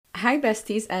Hi,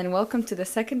 besties, and welcome to the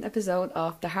second episode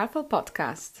of the Heartful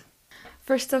Podcast.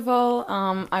 First of all,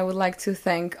 I would like to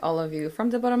thank all of you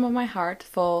from the bottom of my heart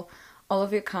for all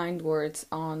of your kind words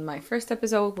on my first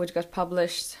episode, which got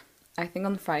published, I think,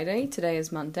 on Friday. Today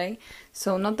is Monday,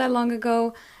 so not that long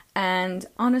ago. And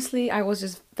honestly, I was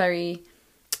just very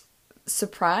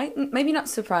surprised, maybe not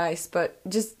surprised, but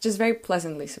just very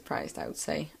pleasantly surprised, I would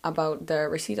say, about the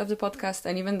receipt of the podcast.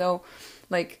 And even though,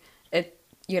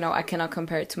 I cannot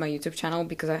compare it to my YouTube channel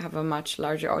because I have a much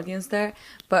larger audience there,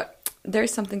 but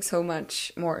there's something so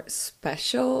much more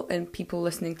special in people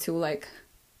listening to like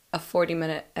a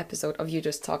 40-minute episode of you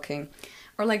just talking,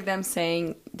 or like them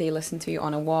saying they listen to you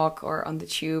on a walk or on the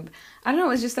tube. I don't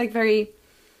know, it's just like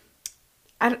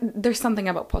there's something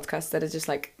about podcasts that is just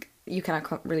like, you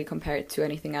cannot really compare it to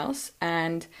anything else.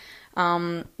 And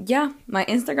my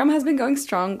Instagram has been going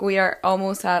strong. We are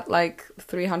almost at like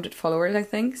 300 followers, I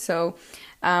think. So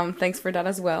thanks for that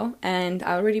as well. And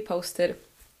I already posted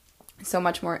so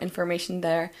much more information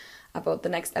there about the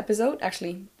next episode.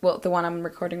 Actually, well, the one I'm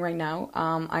recording right now.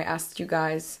 I asked you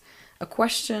guys a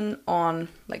question on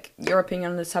like your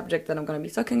opinion on the subject that I'm going to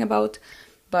be talking about,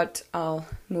 but I'll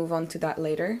move on to that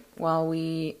later while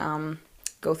we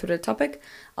go through the topic.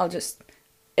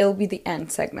 It'll be the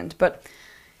end segment. But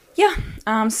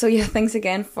thanks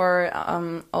again for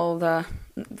all the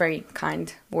very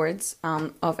kind words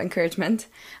of encouragement.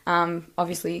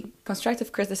 Obviously,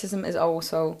 constructive criticism is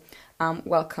also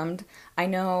welcomed. I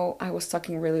know I was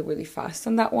talking really, really fast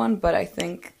on that one, but I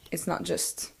think it's not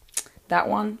just that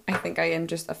one. I think I am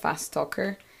just a fast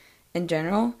talker in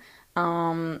general.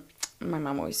 My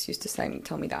mom always used to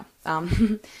tell me that.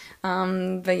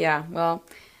 But yeah, well,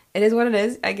 it is what it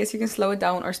is. I guess you can slow it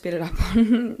down or speed it up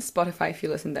on Spotify if you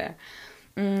listen there.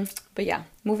 But yeah,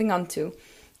 moving on to,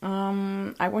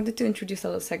 I wanted to introduce a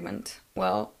little segment.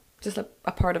 Well, just a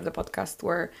part of the podcast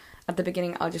where at the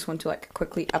beginning I'll just want to like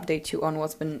quickly update you on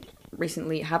what's been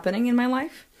recently happening in my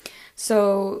life.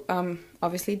 So,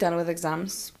 obviously done with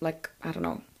exams, like, I don't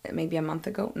know, maybe a month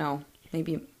ago? No,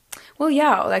 maybe... Well,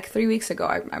 yeah, like 3 weeks ago.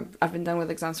 I've been done with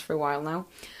exams for a while now.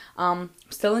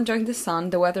 Still enjoying the sun.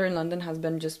 The weather in London has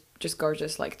been just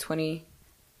gorgeous, like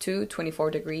 22,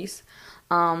 24 degrees.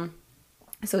 So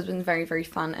it's been very, very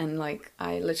fun, and like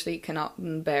I literally cannot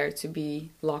bear to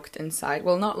be locked inside.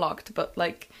 Well, not locked, but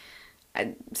like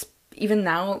even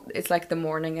now it's like the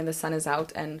morning and the sun is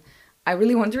out, and I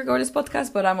really want to record this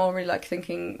podcast, but I'm already like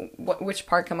thinking which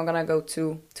park am I gonna go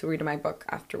to read my book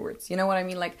afterwards. You know what I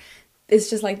mean? Like, it's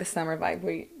just like the summer vibe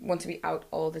where you want to be out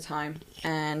all the time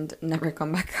and never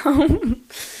come back home.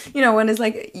 When it's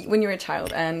like when you're a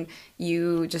child and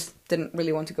you just didn't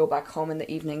really want to go back home in the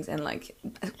evenings, and like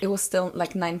it was still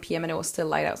like 9 p.m. and it was still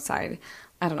light outside.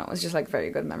 I don't know, it's just like very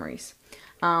good memories.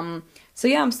 I'm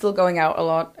still going out a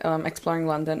lot, exploring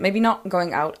London. Maybe not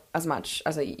going out as much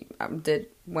as I did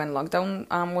when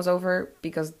lockdown was over,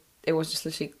 because it was just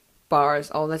literally bars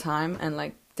all the time and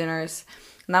like dinners.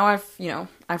 Now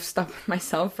I've stopped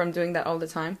myself from doing that all the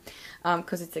time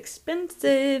because it's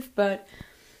expensive. But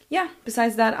yeah,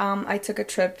 besides that, I took a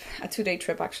 2-day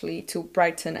trip actually, to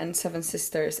Brighton and Seven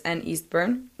Sisters and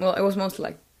Eastbourne. Well, it was mostly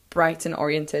like Brighton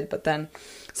oriented, but then,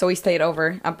 so we stayed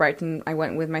over at Brighton. I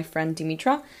went with my friend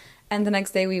Dimitra, and the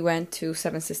next day we went to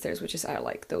Seven Sisters, which is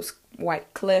like those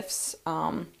white cliffs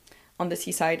on the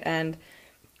seaside, and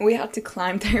we had to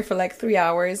climb there for like 3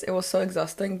 hours. It was so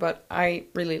exhausting, but I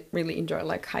really, really enjoy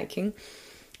like hiking.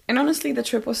 And honestly, the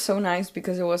trip was so nice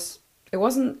because it was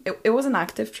an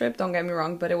active trip, don't get me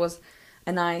wrong, but it was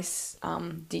a nice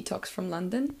detox from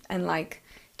London, and like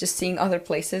just seeing other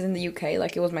places in the UK.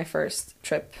 Like, it was my first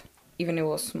trip, even it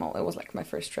was small. It was like my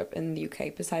first trip in the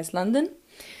UK besides London.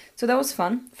 So that was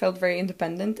fun. Felt very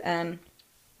independent, and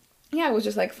yeah, it was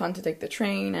just like fun to take the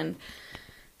train and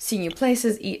see new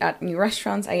places, eat at new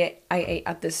restaurants. I ate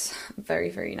at this very,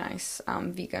 very nice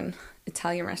vegan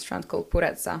Italian restaurant called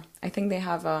Purezza. I think they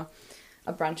have a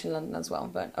branch in London as well,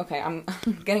 but okay, I'm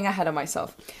getting ahead of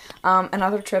myself.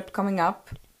 Another trip coming up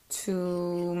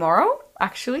tomorrow,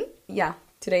 actually. Yeah,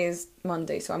 today is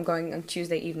Monday, so I'm going on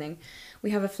Tuesday evening. We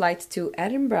have a flight to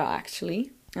Edinburgh,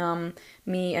 actually.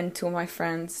 Me and two of my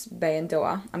friends, Bay and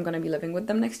Doa. I'm going to be living with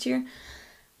them next year.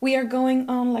 We are going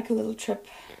on like a little trip.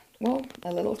 Well,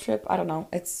 a little trip, I don't know.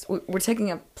 We're taking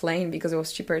a plane because it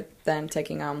was cheaper than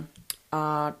taking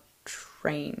a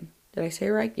train. Did I say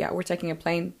it right? Yeah, we're taking a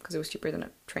plane because it was cheaper than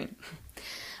a train.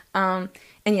 And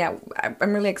yeah,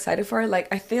 I'm really excited for it. Like,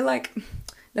 I feel like,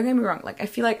 don't get me wrong, like I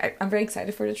feel like I'm very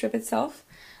excited for the trip itself.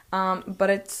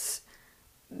 But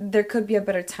there could be a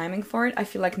better timing for it. I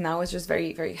feel like now it's just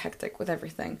very, very hectic with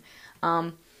everything.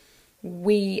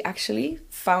 We actually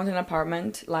found an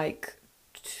apartment like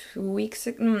 2 weeks,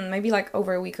 maybe like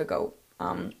over a week ago.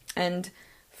 And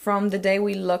from the day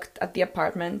we looked at the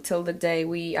apartment till the day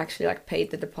we actually like paid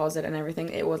the deposit and everything,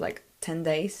 it was like 10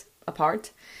 days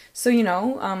apart. So,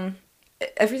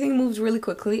 everything moves really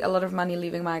quickly. A lot of money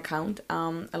leaving my account,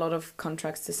 a lot of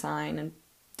contracts to sign and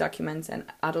documents and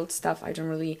adult stuff I don't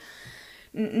really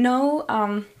know.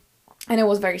 And it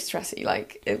was very stressy.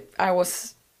 Like it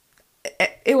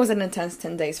was an intense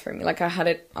 10 days for me. Like I had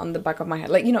it on the back of my head.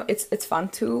 Like, it's fun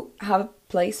to have a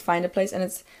place, find a place, and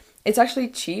it's actually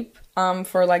cheap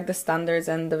for like the standards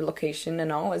and the location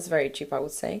and all. It's very cheap, I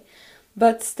would say.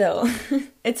 But still,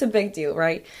 it's a big deal,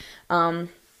 right?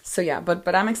 So yeah,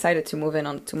 but I'm excited to move in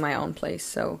onto my own place.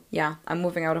 So yeah, I'm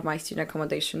moving out of my student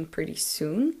accommodation pretty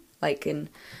soon. Like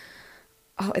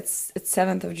it's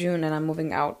 7th of June and I'm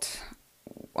moving out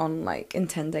on like in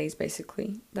 10 days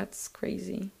basically. That's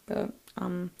crazy. But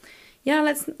yeah,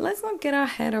 let's not get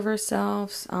ahead of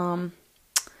ourselves.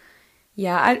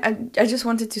 Yeah, I just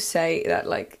wanted to say that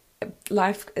like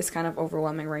life is kind of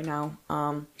overwhelming right now.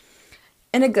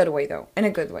 In a good way though. In a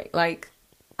good way. Like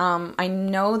I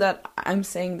know that I'm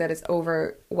saying that it's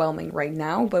overwhelming right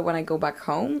now, but when I go back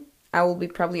home, I will be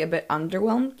probably a bit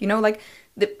underwhelmed. Like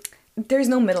there's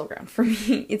no middle ground for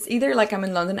me. It's either like I'm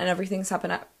in London and everything's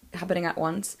happening at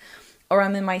once, or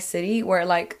I'm in my city where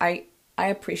like I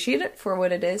appreciate it for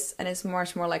what it is, and it's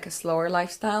much more like a slower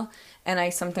lifestyle, and I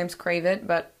sometimes crave it,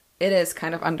 but it is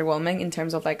kind of underwhelming in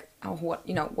terms of like what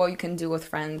you can do with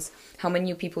friends, how many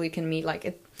new people you can meet. Like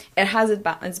it has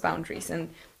its boundaries, and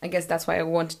I guess that's why I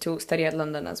wanted to study at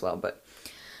London as well. But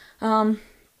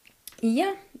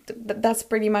yeah, that's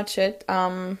pretty much it.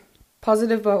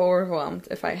 Positive but overwhelmed,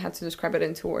 if I had to describe it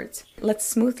in 2 words. Let's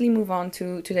smoothly move on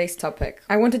to today's topic.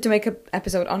 I wanted to make an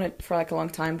episode on it for like a long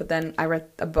time, but then I read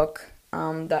a book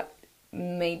that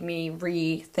made me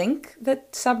rethink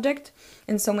that subject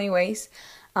in so many ways.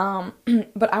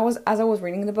 But as I was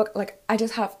reading the book, like I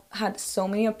just have had so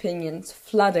many opinions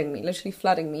literally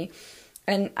flooding me.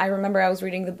 And I remember I was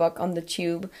reading the book on the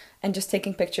tube and just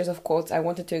taking pictures of quotes I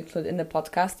wanted to include in the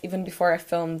podcast, even before I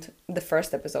filmed the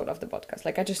first episode of the podcast.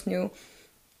 Like I just knew,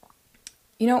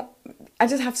 I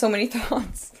just have so many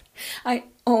thoughts. I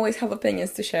always have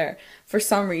opinions to share for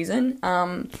some reason.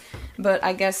 But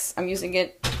I guess I'm using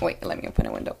it. Wait, let me open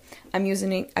a window. I'm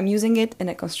using it in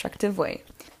a constructive way.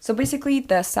 So basically,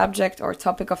 the subject or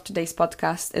topic of today's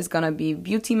podcast is gonna be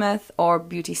beauty myth or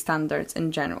beauty standards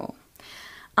in general.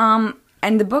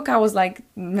 And the book I was like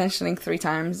mentioning 3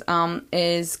 times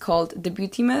is called The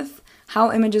Beauty Myth: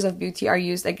 How Images of Beauty Are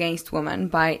Used Against Women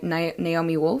by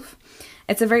Naomi Wolf.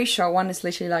 It's a very short one. It's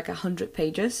literally like 100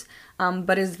 pages,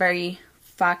 but it's very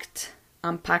packed,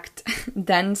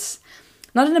 dense.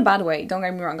 Not in a bad way, don't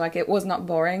get me wrong. Like it was not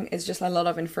boring. It's just a lot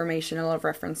of information, a lot of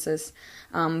references.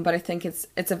 But I think it's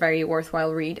a very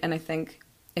worthwhile read, and I think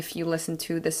if you listen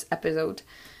to this episode,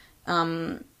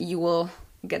 you will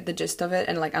get the gist of it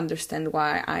and like understand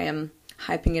why I am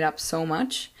hyping it up so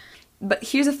much. But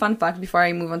here's a fun fact before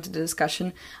I move on to the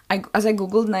discussion. As I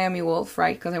googled Naomi Wolf,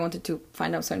 right, because I wanted to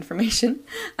find out some information,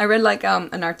 I read like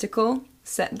an article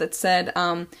that said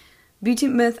beauty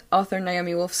myth author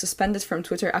Naomi Wolf suspended from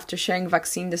Twitter after sharing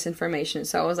vaccine disinformation.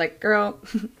 So I was like, girl,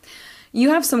 you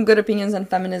have some good opinions on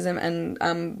feminism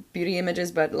and beauty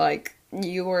images, but like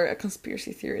you were a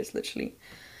conspiracy theorist, literally.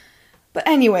 But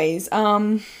anyways,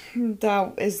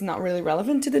 that is not really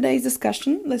relevant to today's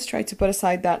discussion. Let's try to put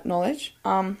aside that knowledge.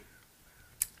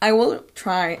 I will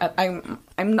try.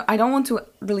 I don't want to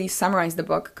really summarize the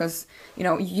book because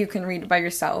you can read it by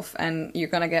yourself and you're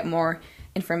gonna get more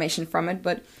information from it.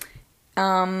 But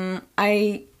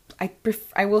I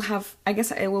will have. I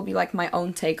guess it will be like my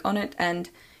own take on it, and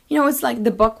it's like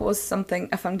the book was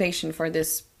a foundation for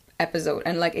this episode,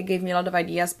 and like it gave me a lot of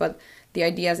ideas. But the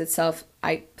ideas itself,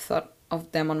 I thought of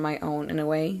them on my own in a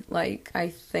way. Like I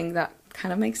think that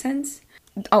kind of makes sense.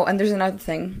 Oh, and there's another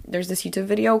thing. There's this YouTube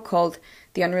video called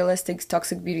The Unrealistic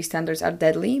Toxic Beauty Standards Are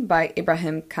Deadly by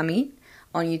Ibrahim Kamit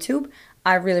on YouTube.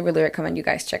 I really, really recommend you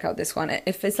guys check out this one.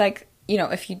 If it's like,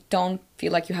 if you don't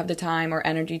feel like you have the time or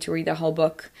energy to read the whole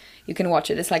book, you can watch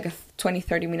it. It's like a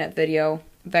 20-30 minute video.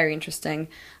 Very interesting.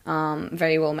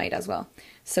 Very well made as well.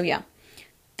 So yeah,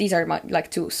 these are my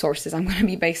 2 sources I'm going to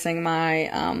be basing my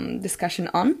discussion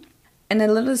on. And a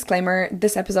little disclaimer,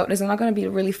 this episode is not going to be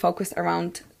really focused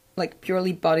around like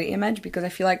purely body image, because I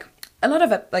feel like a lot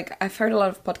of it, like I've heard a lot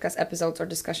of podcast episodes or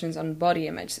discussions on body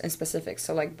image in specific,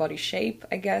 so like body shape,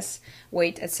 I guess,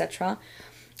 weight, etc.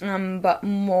 But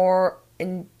more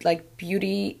in like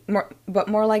beauty,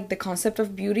 more like the concept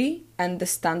of beauty and the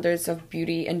standards of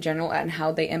beauty in general and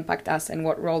how they impact us and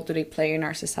what role do they play in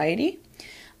our society.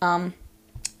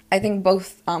 I think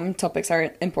both topics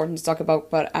are important to talk about,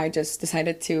 but I just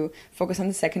decided to focus on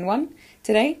the second one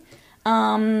today.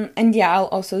 And yeah, I'll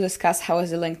also discuss how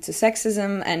is it linked to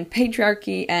sexism and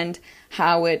patriarchy and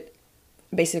how it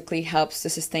basically helps to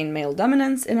sustain male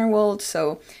dominance in our world.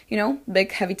 So,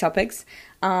 big heavy topics.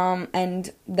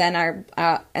 And then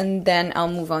I'll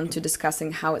move on to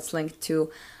discussing how it's linked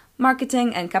to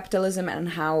marketing and capitalism and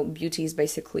how beauty is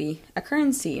basically a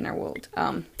currency in our world,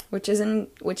 which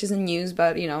isn't news,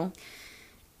 but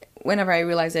whenever I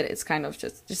realize it, it's kind of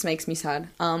just makes me sad.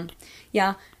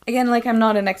 Yeah, again, like I'm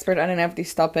not an expert on any of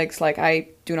these topics. Like I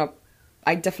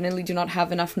definitely do not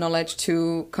have enough knowledge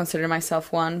to consider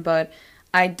myself one, but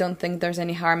I don't think there's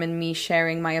any harm in me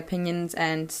sharing my opinions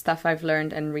and stuff I've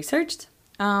learned and researched.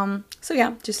 So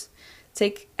yeah, just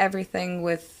take everything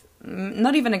with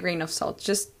not even a grain of salt.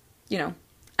 Just,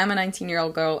 I'm a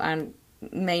 19-year-old girl and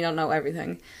may not know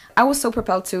everything. I was so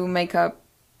propelled to make a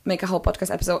whole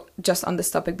podcast episode just on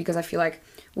this topic because I feel like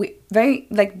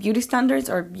beauty standards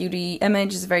or beauty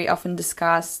image is very often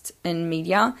discussed in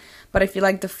media, but I feel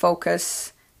like the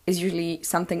focus is usually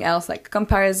something else, like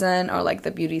comparison, or like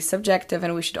the beauty is subjective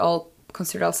and we should all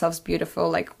consider ourselves beautiful,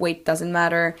 like weight doesn't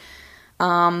matter,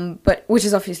 but which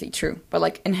is obviously true, but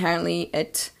like inherently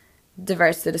it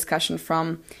diverts the discussion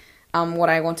from what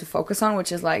I want to focus on,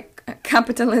 which is like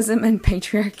capitalism and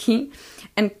patriarchy.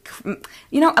 And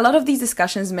a lot of these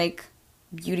discussions make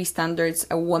beauty standards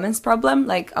a woman's problem,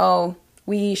 like, oh,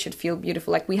 we should feel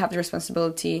beautiful, like we have the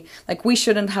responsibility, like we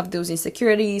shouldn't have those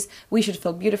insecurities, we should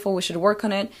feel beautiful, we should work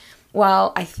on it.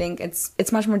 While I think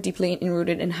it's much more deeply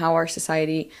enrooted in how our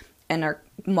society and our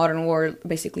modern world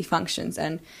basically functions.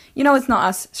 And it's not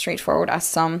as straightforward as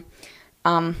some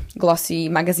glossy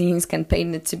magazines can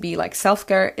paint it to be. Like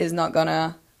self-care is not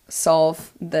gonna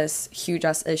solve this huge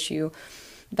ass issue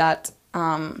that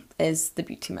is the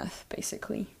beauty myth,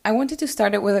 basically. I wanted to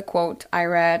start it with a quote I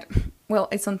read. Well,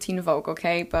 it's on Teen Vogue,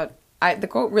 okay, but the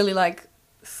quote really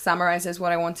summarizes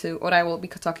what I will be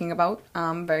talking about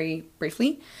very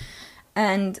briefly,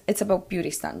 and it's about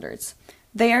beauty standards.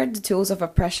 They are the tools of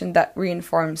oppression that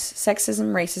reinforce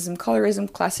sexism, racism, colorism,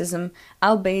 classism,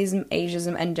 albinism,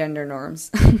 ageism, and gender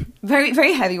norms. Very,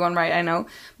 very heavy one, right? I know.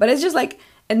 But it's just like,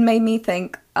 it made me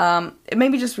think, it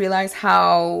made me just realize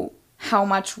how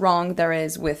much wrong there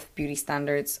is with beauty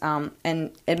standards.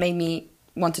 And it made me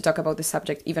want to talk about this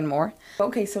subject even more.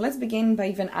 Okay, so let's begin by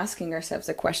even asking ourselves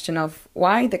the question of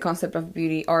why the concept of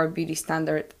beauty or a beauty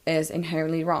standard is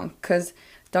inherently wrong. Because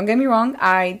don't get me wrong,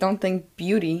 I don't think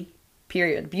beauty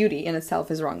in itself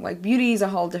is wrong. Like beauty is a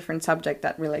whole different subject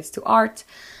that relates to art,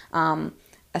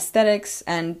 aesthetics,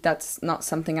 and that's not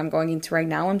something I'm going into right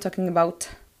now. I'm talking about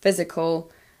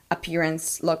physical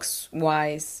appearance,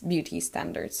 looks-wise beauty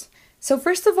standards. So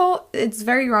first of all, it's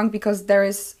very wrong because there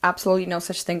is absolutely no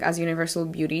such thing as universal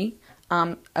beauty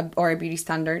or a beauty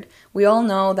standard. We all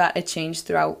know that it changed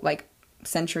throughout like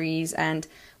centuries, and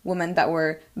women that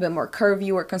were a bit more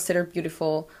curvy were considered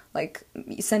beautiful like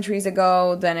centuries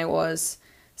ago. Then it was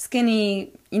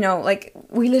skinny, like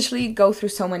we literally go through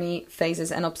so many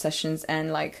phases and obsessions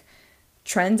and like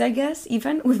trends, I guess,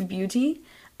 even with beauty.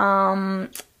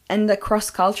 And the cross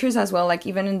cultures as well, like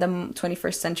even in the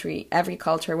 21st century, every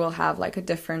culture will have like a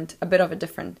bit of a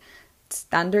different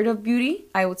standard of beauty,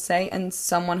 I would say. And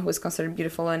someone who is considered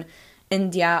beautiful in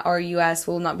India or US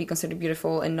will not be considered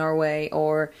beautiful in Norway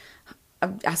or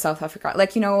South Africa.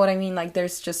 Like, you know what I mean? Like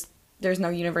there's no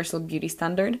universal beauty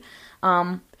standard.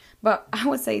 But I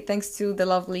would say thanks to the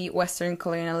lovely Western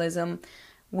colonialism,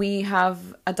 we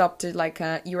have adopted like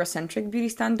a Eurocentric beauty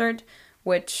standard,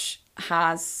 which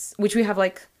we have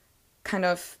like kind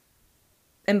of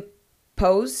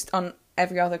imposed on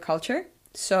every other culture.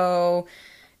 So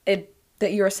the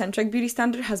Eurocentric beauty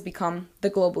standard has become the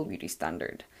global beauty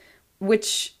standard,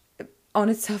 which on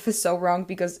itself is so wrong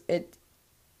because it's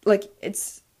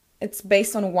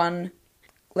based on one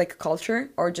like culture,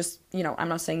 or just, I'm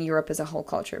not saying Europe is a whole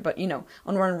culture, but on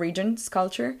one region's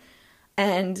culture,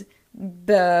 and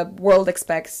the world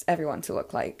expects everyone to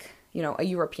look like a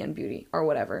European beauty or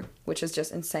whatever, which is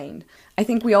just insane. I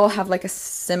think we all have like a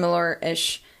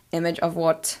similar-ish image of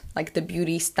what like the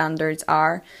beauty standards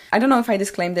are. I don't know if I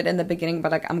disclaimed it in the beginning,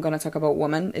 but like I'm gonna talk about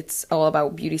women. It's all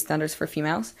about beauty standards for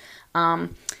females.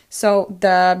 So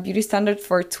the beauty standard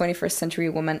for 21st century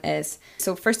woman is,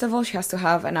 so first of all, she has to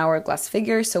have an hourglass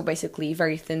figure, so basically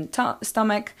very thin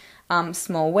stomach,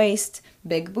 small waist,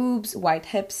 big boobs, wide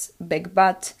hips, big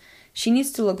butt. She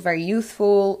needs to look very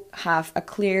youthful, have a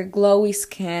clear, glowy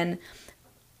skin,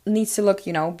 needs to look,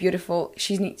 beautiful.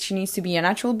 She needs to be a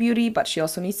natural beauty, but she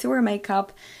also needs to wear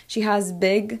makeup. She has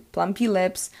big, plumpy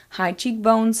lips, high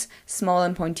cheekbones, small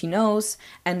and pointy nose,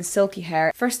 and silky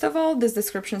hair. First of all, this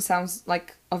description sounds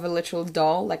like of a literal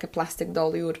doll, like a plastic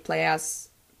doll you would play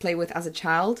with as a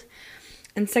child.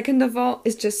 And second of all,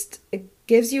 it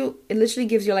literally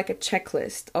gives you like a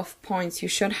checklist of points you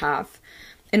should have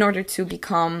in order to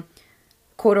become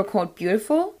quote unquote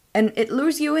beautiful. And it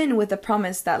lures you in with the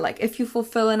promise that, like, if you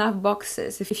fulfill enough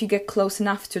boxes, if you get close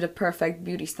enough to the perfect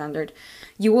beauty standard,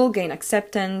 you will gain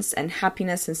acceptance and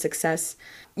happiness and success.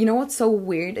 You know what's so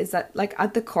weird is that, like,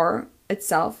 at the core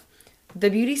itself, the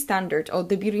beauty standard or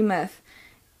the beauty myth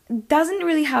doesn't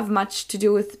really have much to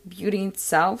do with beauty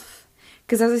itself.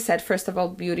 Because as I said, first of all,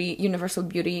 beauty, universal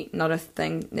beauty, not a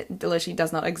thing. It literally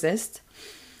does not exist.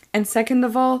 And second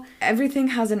of all, everything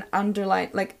has an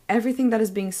underlying, like, everything that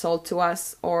is being sold to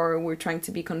us or we're trying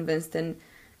to be convinced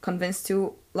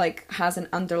to, like, has an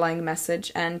underlying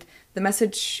message. And the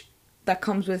message that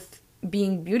comes with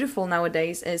being beautiful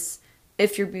nowadays is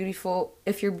if you're beautiful,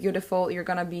 you're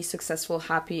gonna be successful,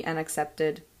 happy, and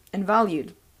accepted and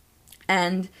valued.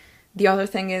 And the other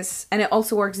thing is, and it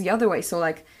also works the other way. So,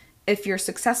 like, if you're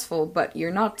successful but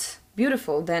you're not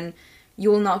beautiful, then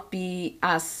you will not be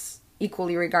as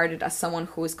equally regarded as someone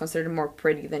who is considered more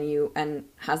pretty than you and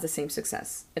has the same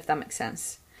success, if that makes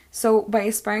sense. So by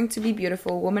aspiring to be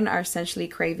beautiful, women are essentially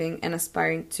craving and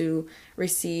aspiring to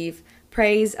receive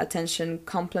praise, attention,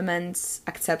 compliments,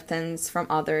 acceptance from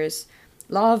others,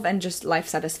 love, and just life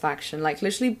satisfaction. Like,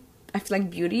 literally, I feel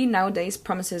like beauty nowadays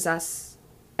promises us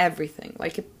everything.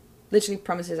 Like, it literally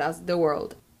promises us the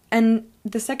world. And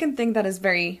the second thing that is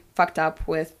very fucked up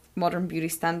with modern beauty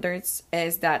standards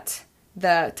is that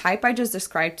the type I just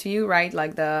described to you, right?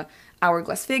 Like the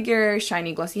hourglass figure,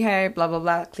 shiny glossy hair, blah, blah,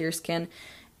 blah, clear skin.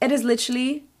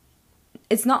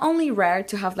 It's not only rare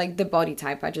to have like the body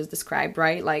type I just described,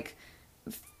 right? Like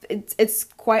it's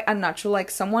quite unnatural. Like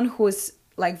someone who is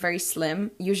like very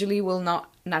slim usually will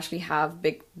not naturally have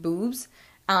big boobs,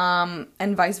 and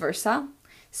vice versa.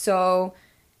 So,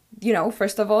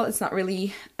 first of all, it's not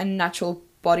really a natural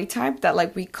body type that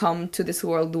like we come to this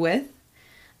world with.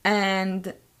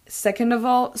 And second of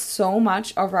all, so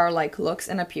much of our like looks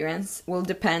and appearance will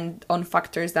depend on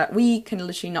factors that we can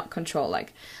literally not control,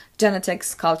 like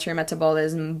genetics, culture,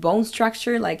 metabolism, bone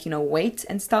structure, like, weight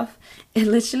and stuff. It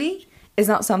literally is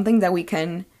not something that we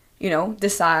can,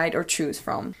 decide or choose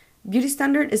from. Beauty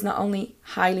standard is not only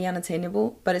highly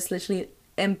unattainable, but it's literally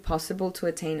impossible to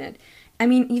attain it. I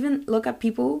mean, even look at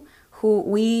people who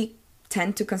we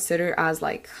tend to consider as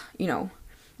like,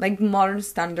 like modern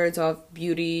standards of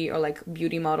beauty or like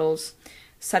beauty models,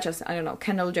 such as, I don't know,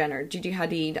 Kendall Jenner, Gigi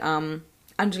Hadid,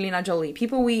 Angelina Jolie,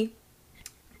 people we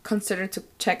consider to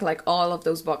check like all of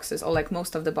those boxes or like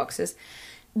most of the boxes,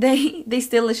 they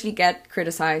still literally get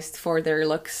criticized for their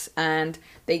looks and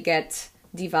they get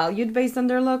devalued based on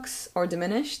their looks or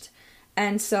diminished.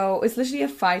 And so it's literally a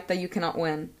fight that you cannot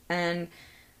win. And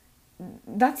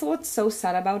that's what's so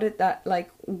sad about it, that like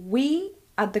we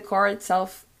at the core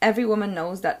itself, every woman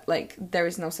knows that like there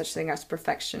is no such thing as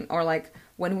perfection, or like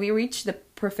when we reach the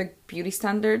perfect beauty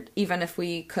standard, even if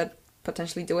we could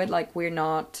potentially do it, like we're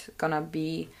not gonna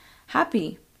be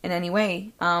happy in any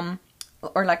way,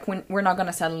 or like when we're not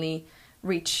gonna suddenly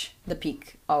reach the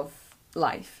peak of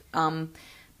life,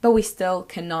 but we still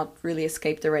cannot really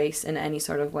escape the race in any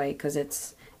sort of way, because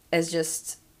it's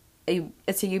a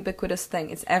ubiquitous thing.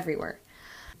 It's everywhere,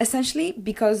 essentially,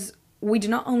 because we do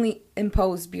not only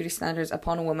impose beauty standards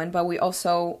upon a woman, but we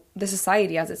also, the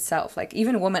society as itself, like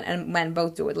even women and men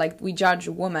both do it. Like we judge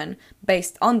women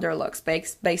based on their looks,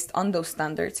 based on those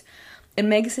standards. It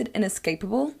makes it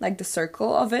inescapable, like the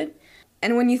circle of it.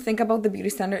 And when you think about the beauty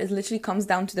standard, it literally comes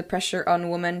down to the pressure on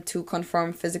women to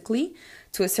conform physically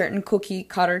to a certain cookie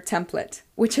cutter template,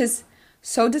 which is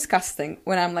so disgusting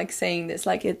when I'm like saying this.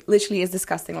 Like it literally is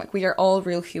disgusting. Like we are all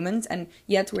real humans, and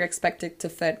yet we're expected to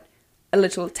fit a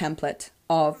literal template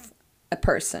of a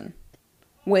person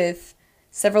with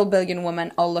several billion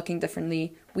women all looking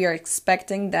differently. We are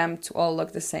expecting them to all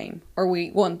look the same, or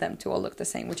we want them to all look the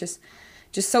same, which is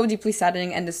just so deeply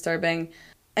saddening and disturbing.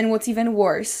 And what's even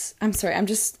worse, I'm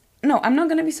not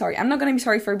gonna be sorry. I'm not gonna be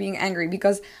sorry for being angry,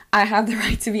 because I have the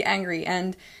right to be angry,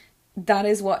 and that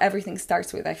is what everything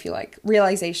starts with, I feel like.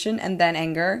 Realization, and then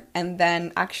anger, and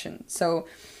then action. So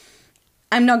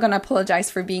I'm not gonna apologize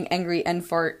for being angry and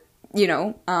for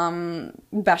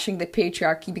bashing the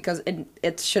patriarchy, because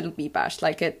it shouldn't be bashed.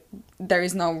 Like there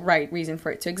is no right reason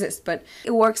for it to exist, but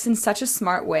it works in such a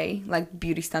smart way, like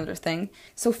beauty standard thing.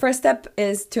 So first step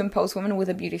is to impose women with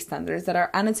a beauty standards that are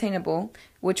unattainable,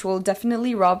 which will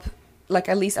definitely rob like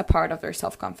at least a part of their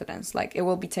self-confidence. Like it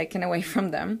will be taken away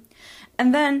from them.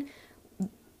 And then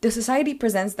the society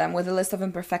presents them with a list of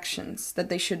imperfections that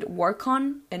they should work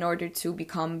on in order to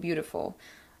become beautiful.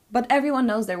 But everyone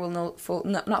knows they will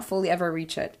not fully ever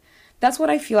reach it. That's what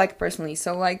I feel like personally.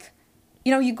 So like,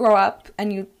 you know, you grow up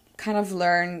and you kind of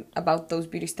learn about those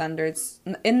beauty standards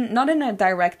not in a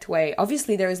direct way.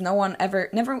 Obviously there is no one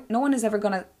is ever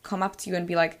gonna come up to you and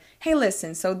be like, hey,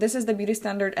 listen, so this is the beauty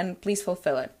standard and please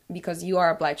fulfill it because you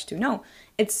are obliged to. No,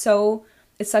 it's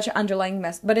such an underlying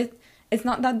mess, but it's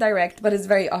not that direct, but it's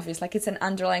very obvious. Like it's an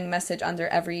underlying message under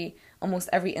almost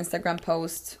every Instagram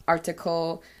post,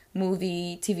 article,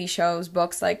 movie, TV shows,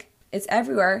 books. Like it's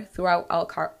everywhere throughout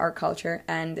our culture,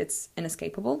 and it's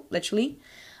inescapable, literally.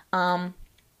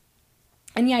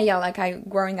 And yeah, like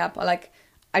growing up, like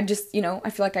I just, you know, I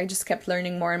feel like I just kept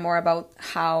learning more and more about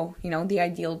how, you know, the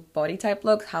ideal body type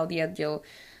looks, how the ideal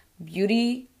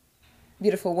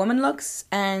beautiful woman looks,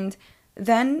 and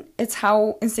then it's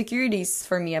how insecurities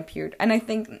for me appeared. And I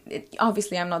think,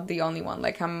 obviously I'm not the only one,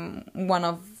 like I'm one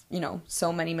of, you know,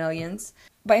 so many millions.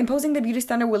 By imposing the beauty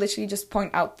standard, we literally just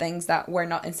point out things that were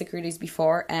not insecurities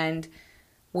before, and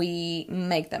we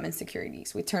make them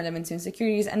insecurities. We turn them into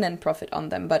insecurities and then profit on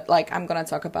them. But like I'm gonna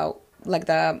talk about like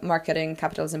the marketing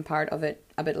capitalism part of it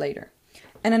a bit later.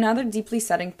 And another deeply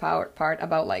setting part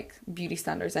about like beauty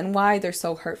standards and why they're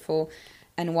so hurtful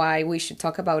and why we should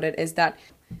talk about it is that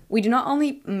we do not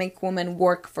only make women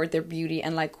work for their beauty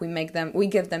and like we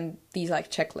give them these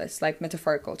like checklists, like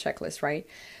metaphorical checklists, right?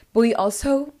 But we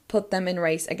also put them in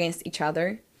race against each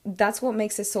other. That's what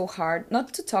makes it so hard,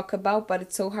 not to talk about, but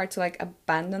it's so hard to like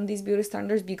abandon these beauty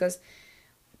standards because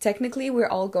technically we're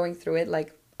all going through it,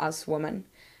 like us women.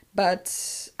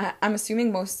 But I'm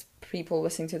assuming most people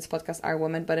listening to this podcast are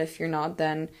women, but if you're not,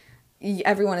 then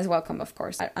everyone is welcome, of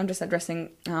course. I'm just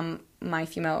addressing my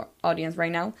female audience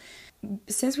right now.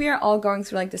 Since we are all going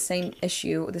through like the same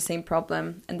issue, the same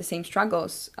problem, and the same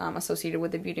struggles associated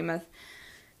with the beauty myth,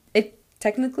 it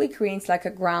technically creates like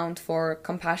a ground for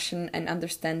compassion and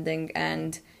understanding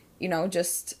and, you know,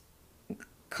 just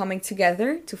coming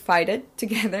together to fight it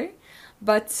together.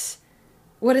 But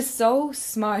what is so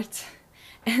smart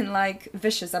and like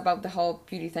vicious about the whole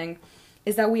beauty thing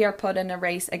is that we are put in a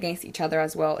race against each other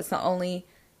as well. It's not only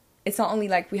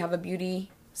like we have a beauty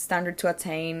standard to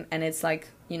attain and it's like,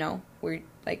 you know, we're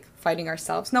like fighting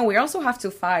ourselves. No, we also have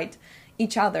to fight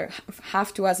each other.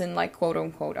 Have to as in like quote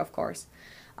unquote, of course.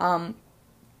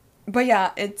 But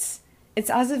yeah, it's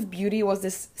as if beauty was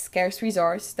this scarce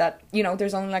resource that, you know,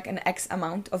 there's only like an X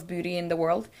amount of beauty in the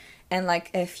world. And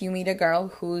like if you meet a girl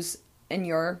who's in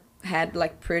your head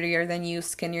like prettier than you,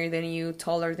 skinnier than you,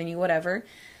 taller than you, whatever,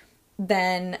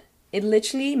 then it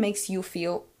literally makes you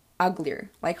feel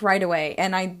uglier, like right away.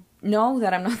 And I know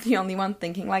that I'm not the only one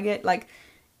thinking like it. Like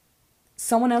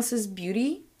someone else's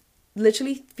beauty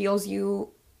literally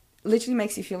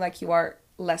makes you feel like you are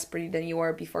less pretty than you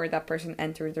were before that person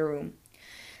entered the room.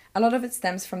 A lot of it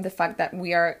stems from the fact that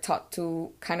we are taught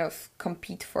to kind of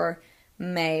compete for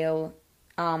male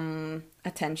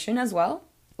attention as well.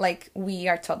 Like we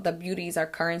are taught that beauty is our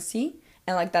currency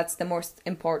and like that's the most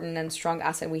important and strong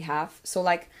asset we have. So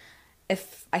like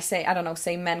if I say, I don't know,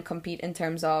 say men compete in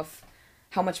terms of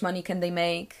how much money can they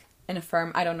make in a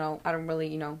firm, I don't know, I don't really,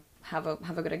 you know, have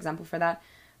a good example for that.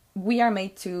 We are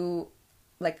made to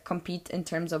like compete in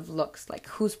terms of looks, like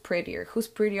who's prettier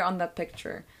on that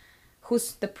picture,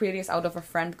 who's the prettiest out of a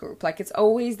friend group. Like it's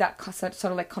always that sort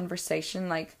of like conversation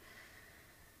like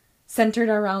centered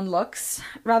around looks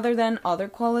rather than other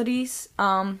qualities.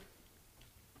 And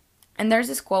there's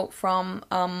this quote from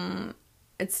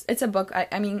it's a book,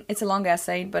 I mean it's a long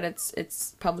essay, but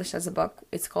it's published as a book.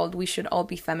 It's called We Should All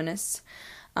Be Feminists.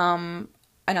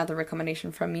 Another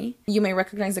recommendation from me. You may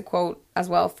recognize the quote as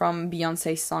well from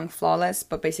Beyonce's song Flawless,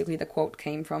 but basically the quote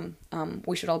came from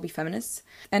We Should All Be Feminists.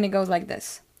 And it goes like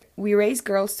this. We raise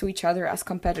girls to each other as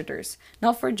competitors,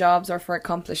 not for jobs or for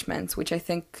accomplishments, which I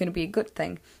think could be a good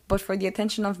thing, but for the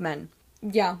attention of men.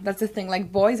 Yeah, that's the thing.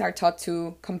 Like boys are taught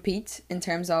to compete in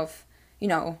terms of, you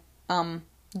know,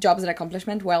 jobs and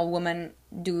accomplishment, while women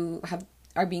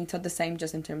are being taught the same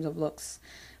just in terms of looks,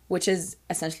 which is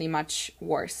essentially much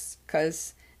worse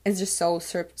because it's just so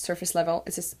surface level.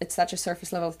 It's such a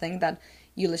surface level thing that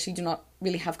you literally do not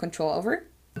really have control over.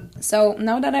 So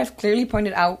now that I've clearly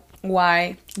pointed out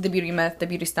why the beauty myth, the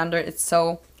beauty standard, is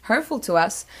so hurtful to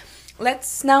us,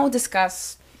 let's now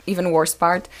discuss even worse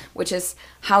part, which is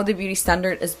how the beauty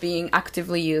standard is being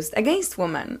actively used against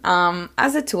women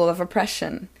as a tool of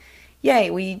oppression. Yay,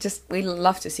 we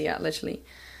love to see it, literally.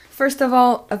 First of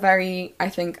all,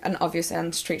 an obvious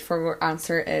and straightforward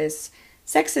answer is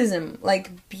Sexism,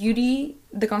 like beauty,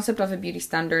 the concept of a beauty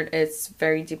standard is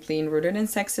very deeply rooted in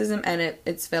sexism, and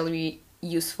it's very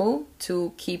useful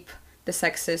to keep the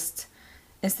sexist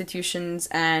institutions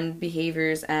and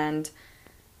behaviors and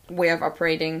way of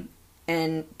operating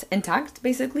and intact,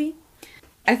 basically.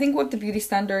 I think what the beauty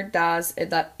standard does is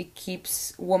that it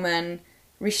keeps women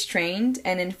restrained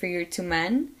and inferior to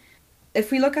men.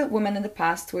 If we look at women in the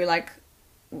past,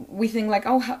 we think like,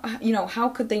 oh, how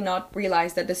could they not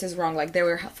realize that this is wrong? Like, they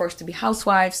were forced to be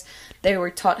housewives, they were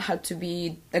taught how to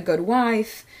be a good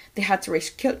wife, they had to raise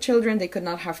children, they could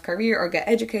not have career or get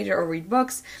educated or read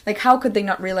books. Like, how could they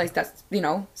not realize that,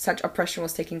 such oppression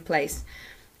was taking place?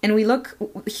 And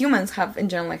humans have in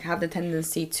general have the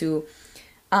tendency to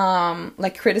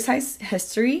criticize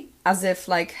history as if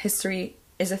like history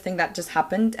is a thing that just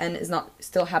happened and is not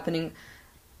still happening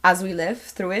as we live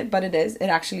through it, but it is. It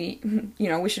actually,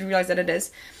 we should realize that it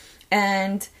is.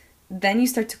 And then you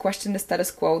start to question the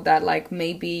status quo, that like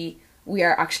maybe we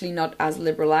are actually not as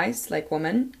liberalized like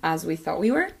women as we thought we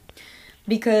were.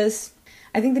 Because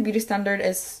I think the beauty standard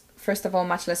is, first of all,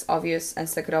 much less obvious, and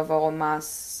second of all,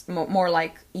 more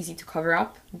like easy to cover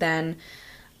up than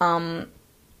the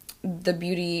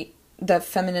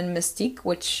feminine mystique,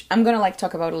 which I'm gonna like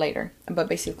talk about later. But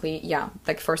basically, yeah,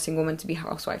 like forcing women to be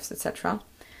housewives, etc.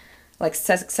 Like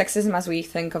sexism as we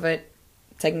think of it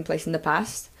taking place in the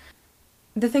past.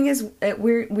 The thing is,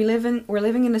 we're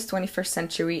living in this 21st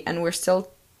century, and we're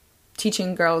still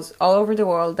teaching girls all over the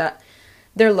world that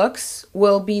their looks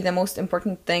will be the most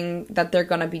important thing that they're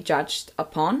gonna be judged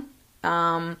upon.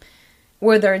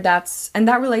 Whether that's, and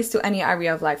that relates to any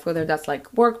area of life, whether that's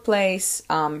like workplace,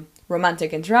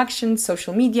 romantic interactions,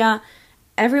 social media.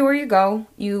 Everywhere you go,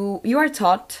 you are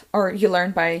taught, or you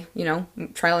learn by,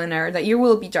 trial and error, that you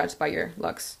will be judged by your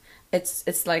looks.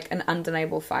 It's like an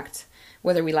undeniable fact,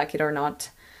 whether we like it or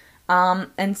not.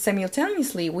 And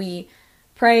simultaneously, we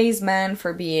praise men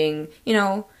for being,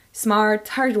 smart,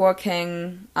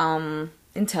 hardworking,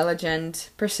 intelligent,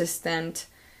 persistent.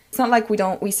 It's not like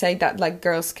we say that like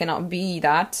girls cannot be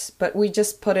that, but we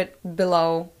just put it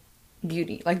below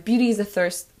beauty. Like, beauty is the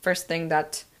first thing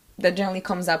that generally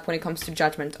comes up when it comes to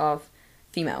judgment of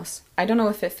females. I don't know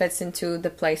if it fits into the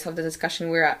place of the discussion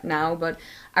we're at now, but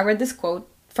I read this quote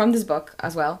from this book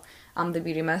as well, The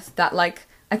Beauty Myth, that like,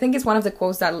 I think it's one of the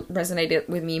quotes that resonated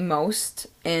with me most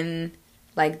in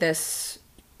like this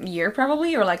year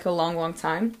probably, or like a long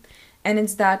time. And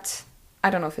it's that,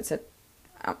 I don't know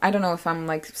if I'm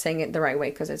like saying it the right way,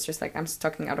 because it's just like I'm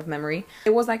talking out of memory.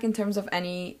 It was like, in terms of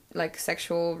any like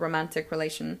sexual romantic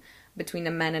relation between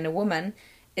a man and a woman,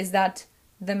 is that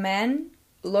the man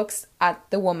looks at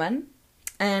the woman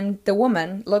and the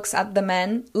woman looks at the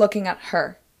man looking at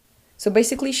her. So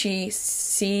basically she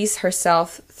sees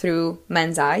herself through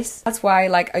men's eyes. That's why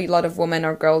like a lot of women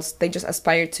or girls, they just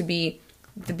aspire to be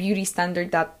the beauty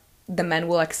standard that the men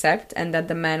will accept and that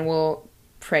the men will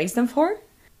praise them for.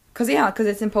 Because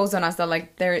it's imposed on us that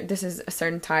like this is a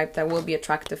certain type that will be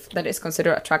attractive, that is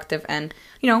considered attractive, and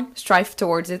strive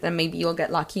towards it, and maybe you'll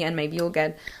get lucky, and maybe you'll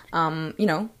get a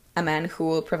man who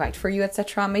will provide for you,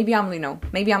 etc. Maybe I'm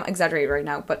exaggerating right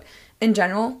now, but in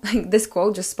general, like, this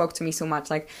quote just spoke to me so much.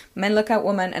 Like, men look at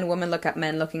women and women look at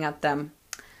men looking at them.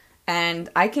 And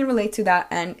I can relate to that,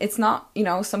 and it's not,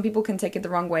 some people can take it the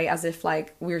wrong way, as if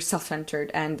like we're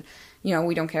self-centered and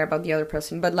we don't care about the other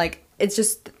person. But like, it's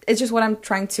just what I'm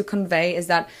trying to convey is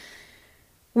that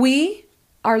we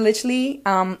are literally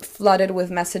flooded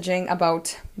with messaging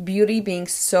about beauty being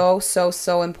so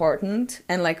important,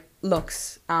 and like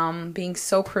looks being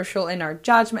so crucial in our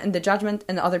judgment, in the judgment,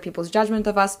 in other people's judgment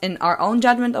of us, in our own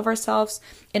judgment of ourselves,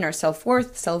 in our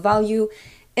self-worth, self-value.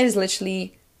 It is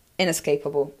literally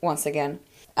inescapable once again.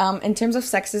 In terms of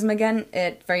sexism, again,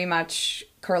 it very much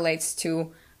correlates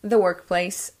to the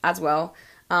workplace as well.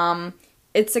 Beauty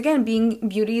is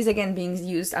again being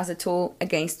used as a tool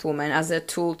against women, as a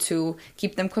tool to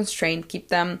keep them constrained, keep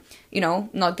them,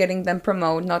 not getting them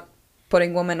promoted, not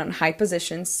putting women on high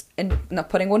positions, and not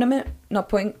putting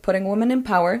women in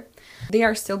power. They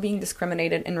are still being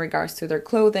discriminated in regards to their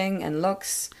clothing and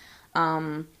looks.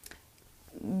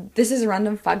 This is a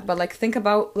random fact, but like, think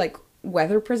about like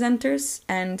weather presenters,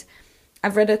 and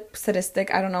I've read a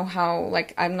statistic, I don't know how,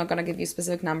 like, I'm not gonna give you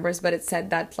specific numbers, but it said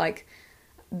that like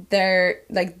they're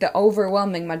like the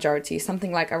overwhelming majority,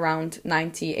 something like around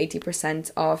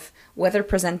 90-80% of weather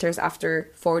presenters after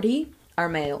 40 are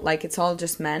male. Like, it's all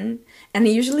just men. And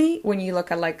usually when you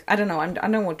look at like, I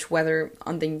don't watch weather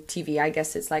on the TV, I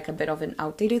guess it's like a bit of an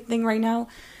outdated thing right now,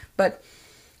 but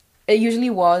it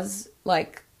usually was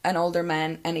like an older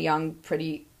man and a young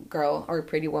pretty girl or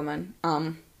pretty woman.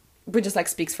 which just like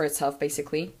speaks for itself,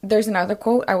 basically. There's another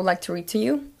quote I would like to read to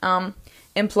you.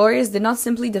 Employers did not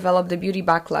simply develop the beauty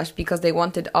backlash because they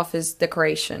wanted office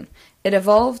decoration. It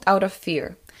evolved out of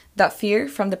fear. That fear,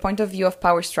 from the point of view of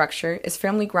power structure, is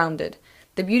firmly grounded.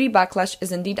 The beauty backlash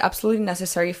is indeed absolutely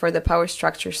necessary for the power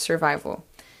structure's survival.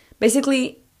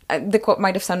 Basically, the quote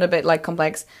might have sounded a bit like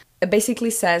complex. It basically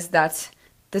says that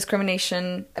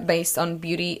discrimination based on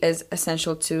beauty is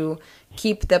essential to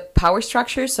keep the power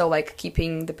structure, so like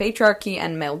keeping the patriarchy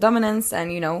and male dominance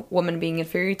and, you know, women being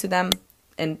inferior to them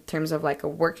in terms of like a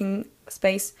working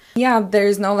space. Yeah,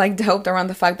 there's no like doubt around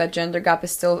the fact that gender gap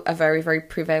is still a very, very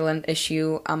prevalent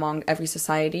issue among every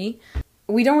society.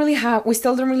 We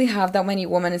still don't really have that many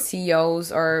women as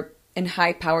CEOs or in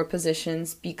high power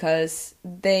positions because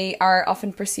they are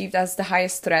often perceived as the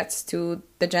highest threats to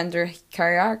the gender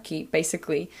hierarchy,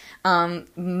 basically.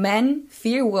 Men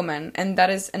fear women, and that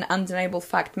is an undeniable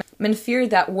fact. Men fear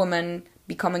that women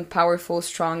becoming powerful,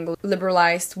 strong,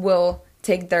 liberalized will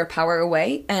take their power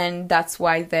away, and that's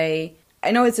why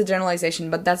I know it's a generalization,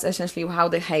 but that's essentially how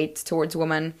the hate towards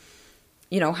women,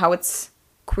 you know, how it's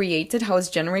created, how it's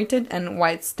generated, and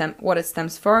what it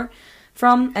stems from,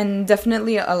 and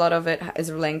definitely a lot of it is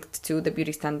linked to the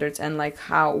beauty standards and like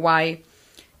why,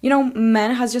 you know,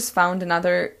 men has just found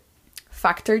another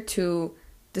factor to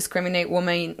discriminate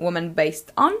women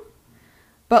based on.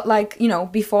 But like, you know,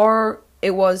 before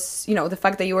it was, you know, the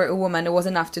fact that you were a woman, it was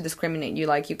enough to discriminate you.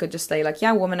 Like, you could just say like,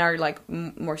 yeah, women are like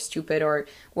more stupid, or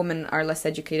women are less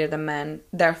educated than men,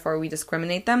 therefore we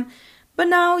discriminate them. But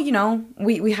now, you know,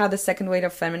 we have the second wave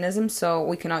of feminism, so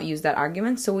we cannot use that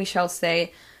argument. So we shall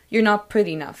say, you're not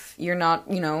pretty enough, you're not,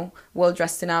 you know, well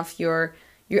dressed enough, you're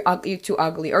too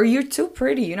ugly, or you're too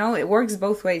pretty. You know, it works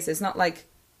both ways. It's not like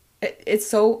it's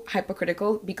so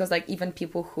hypocritical, because like even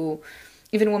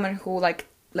women who like,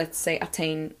 let's say,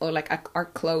 attain or like are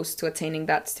close to attaining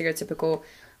that stereotypical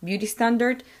beauty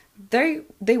standard, they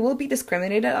will be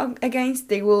discriminated against.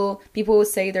 People will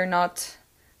say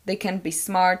they can't be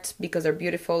smart because they're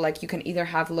beautiful. Like, you can either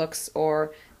have looks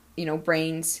or, you know,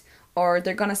 brains, or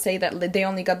they're gonna say that they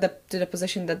only got to the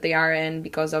position that they are in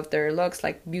because of their looks,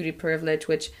 like beauty privilege,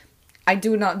 which I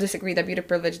do not disagree that beauty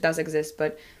privilege does exist,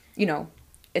 but, you know,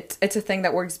 it's a thing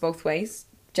that works both ways,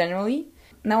 generally.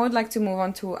 Now I'd like to move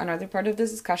on to another part of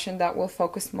this discussion that will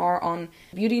focus more on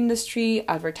beauty industry,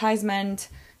 advertisement,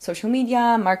 social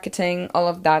media, marketing, all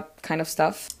of that kind of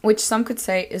stuff, which some could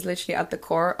say is literally at the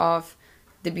core of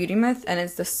the beauty myth, and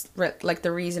it's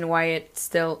the reason why it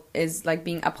still is like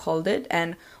being upholded,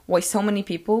 and why so many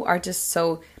people are just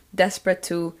so desperate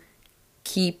to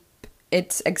keep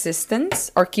its existence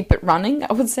or keep it running,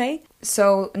 I would say.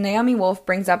 So Naomi Wolf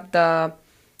brings up the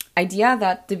idea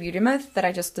that the beauty myth that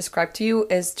I just described to you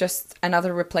is just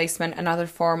another replacement, another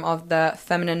form of the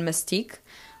feminine mystique,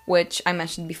 which I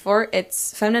mentioned before.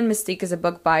 Feminine Mystique is a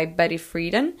book by Betty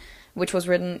Friedan, which was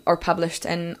written or published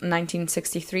in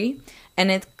 1963, and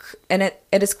it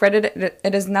is credited.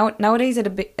 Nowadays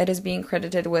it is being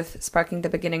credited with sparking the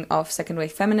beginning of second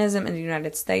wave feminism in the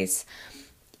United States,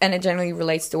 and it generally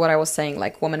relates to what I was saying,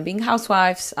 like women being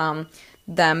housewives,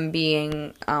 them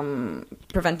being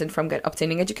prevented from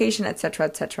obtaining education, etc.,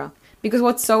 etc. Because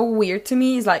what's so weird to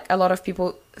me is like a lot of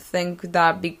people think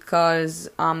that because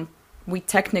we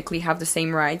technically have the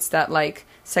same rights, that like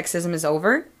sexism is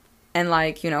over, and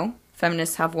like, you know,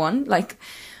 feminists have won. Like,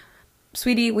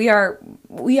 sweetie, we are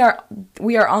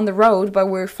on the road, but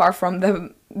we're far from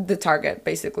the target,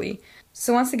 basically.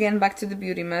 So once again, back to the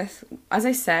beauty myth. As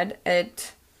I said,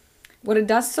 what it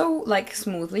does so like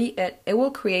smoothly, it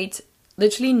will create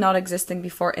literally not existing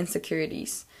before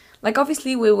insecurities. Like,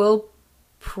 obviously we will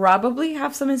probably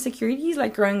have some insecurities,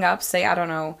 like growing up, say, I don't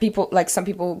know, some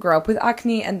people grow up with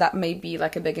acne and that may be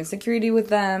like a big insecurity with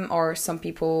them, or some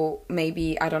people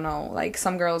maybe, I don't know, like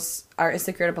some girls are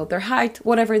insecure about their height,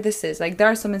 whatever this is. Like, there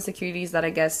are some insecurities that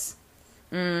I guess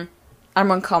are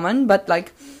uncommon, but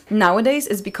like nowadays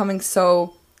it's becoming it's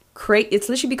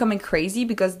literally becoming crazy,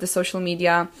 because the social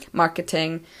media,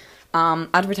 marketing,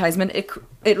 advertisement,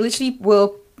 it literally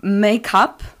will make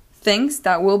up things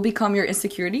that will become your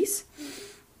insecurities.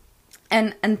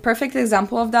 And perfect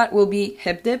example of that will be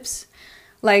hip dips.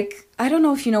 Like, I don't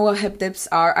know if you know what hip dips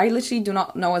are. I literally do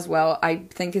not know as well. I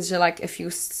think it's just like if you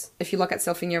look at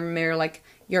yourself in your mirror, like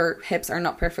your hips are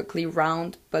not perfectly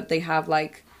round, but they have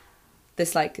like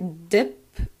this like dip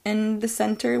in the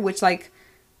center, which like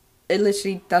it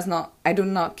literally I do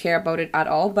not care about it at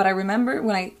all. But I remember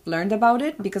when I learned about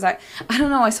it, because I don't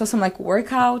know, I saw some like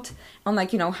workout on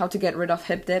like, you know, how to get rid of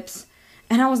hip dips,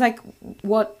 and I was like,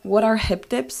 what are hip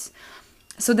dips?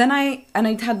 So then I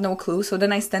had no clue. So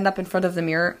then I stand up in front of the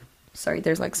mirror Sorry,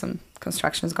 there's like some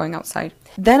constructions going outside.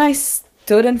 Then I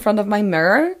stood in front of my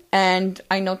mirror and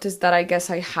I noticed that I guess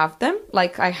I have them.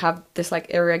 Like I have this like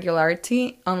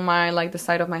irregularity on my like the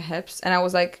side of my hips, and I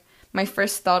was like, my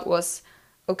first thought was,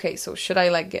 okay, so should I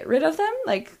like get rid of them?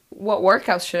 Like what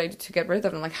workouts should I do to get rid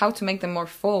of them? Like how to make them more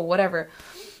full, whatever.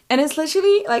 And it's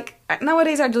literally like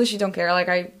nowadays I literally don't care. Like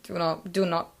I do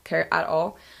not care at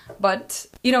all. But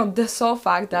you know, the sole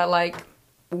fact that like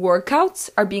workouts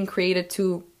are being created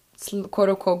to quote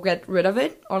unquote get rid of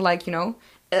it, or like, you know,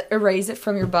 erase it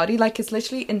from your body, like it's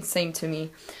literally insane to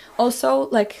me. Also,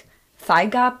 like thigh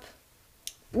gap,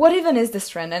 what even is this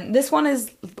trend? And this one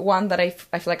is one that I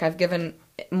feel like I've given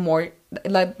more,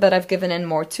 like that I've given in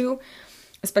more to,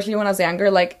 especially when I was younger.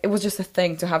 Like it was just a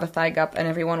thing to have a thigh gap and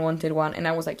everyone wanted one, and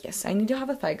I was like, yes, I need to have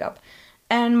a thigh gap.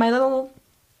 And my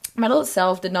little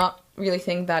self did not really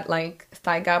think that like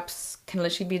thigh gaps can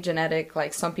literally be genetic.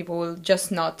 Like some people will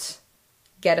just not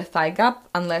get a thigh gap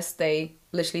unless they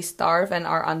literally starve and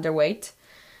are underweight.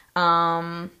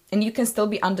 And you can still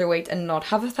be underweight and not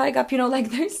have a thigh gap, you know,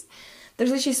 like there's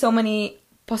literally so many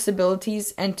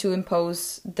possibilities. And to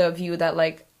impose the view that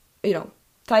like, you know,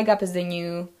 thigh gap is the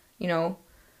new, you know,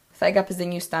 thigh gap is the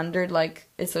new standard, like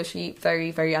it's literally very,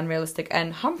 very unrealistic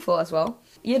and harmful as well.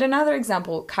 Yet another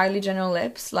example, Kylie Jenner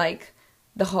lips, like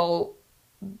the whole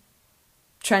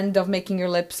trend of making your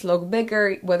lips look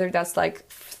bigger, whether that's like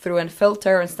through a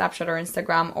filter on Snapchat or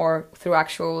Instagram or through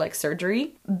actual like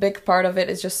surgery. Big part of it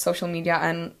is just social media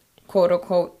and quote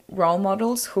unquote role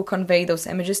models who convey those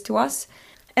images to us.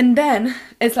 And then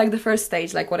it's like the first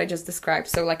stage, like what I just described.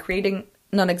 So like creating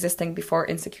non-existing before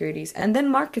insecurities. And then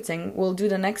marketing will do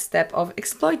the next step of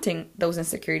exploiting those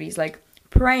insecurities, like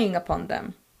preying upon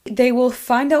them. They will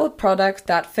find out a product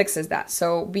that fixes that.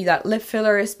 So be that lip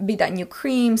fillers, be that new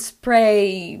cream,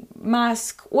 spray,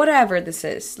 mask, whatever this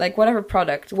is, like whatever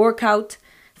product, workout,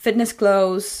 fitness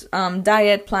clothes,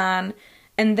 diet plan,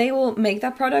 and they will make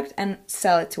that product and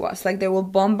sell it to us. Like they will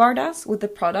bombard us with the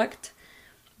product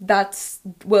that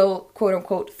will quote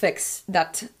unquote fix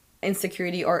that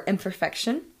insecurity or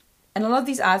imperfection. And a lot of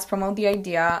these ads promote the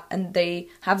idea, and they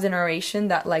have the narration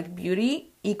that like beauty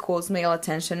equals male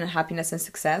attention and happiness and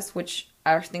success, which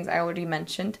are things I already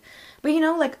mentioned. But you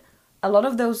know, like a lot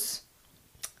of those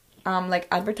like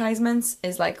advertisements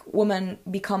is like woman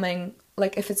becoming,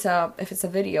 like if it's a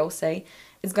video, say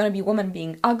it's gonna be woman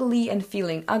being ugly and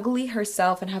feeling ugly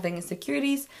herself and having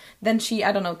insecurities, then she,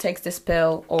 I don't know, takes this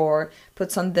pill or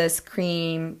puts on this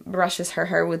cream, brushes her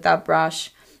hair with that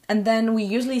brush. And then we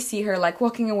usually see her like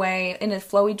walking away in a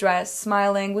flowy dress,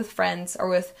 smiling with friends or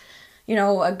with, you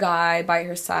know, a guy by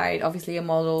her side, obviously a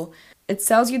model. It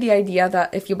sells you the idea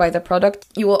that if you buy the product,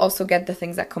 you will also get the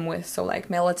things that come with. So like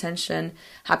male attention,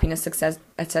 happiness, success,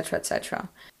 etc., etc.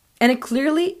 And it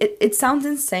clearly, it sounds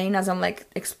insane as I'm like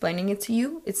explaining it to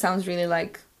you. It sounds really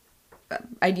like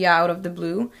idea out of the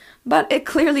blue, but it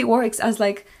clearly works, as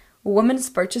like women's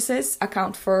purchases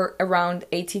account for around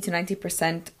 80 to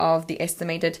 90% of the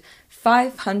estimated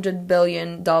 $500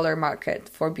 billion market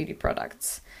for beauty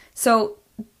products. So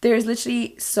there's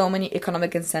literally so many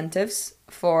economic incentives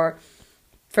for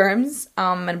firms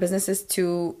and businesses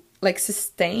to like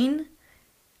sustain,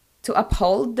 to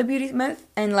uphold the beauty myth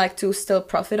and like to still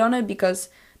profit on it, because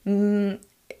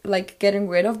like getting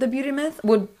rid of the beauty myth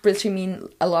would literally mean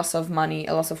a loss of money,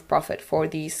 a loss of profit for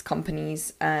these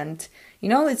companies. And you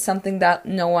know, it's something that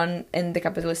no one in the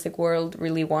capitalistic world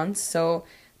really wants. So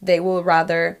they would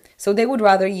rather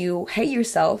you hate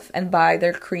yourself and buy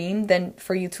their cream than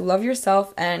for you to love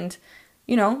yourself and,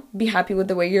 you know, be happy with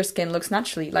the way your skin looks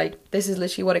naturally. Like, this is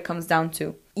literally what it comes down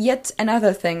to. Yet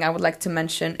another thing I would like to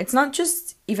mention, it's not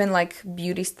just even like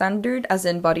beauty standard, as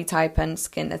in body type and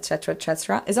skin, etc.,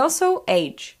 etc. It's also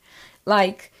age.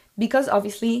 Like, because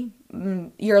obviously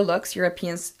your looks, your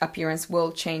appearance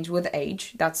will change with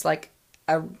age. That's like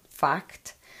a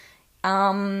fact.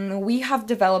 We have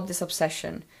developed this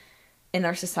obsession in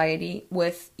our society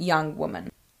with young women.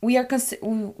 We are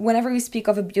whenever we speak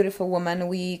of a beautiful woman,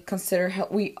 we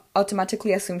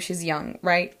automatically assume she's young,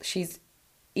 right? She's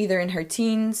either in her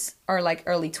teens or like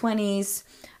early 20s.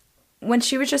 When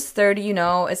she reaches 30, you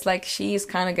know, it's like she's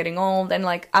kind of getting old. And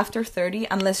like after 30,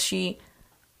 unless she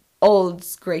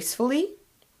olds gracefully,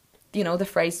 you know, the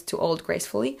phrase to old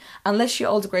gracefully, unless she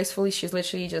olds gracefully, she's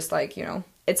literally just like, you know,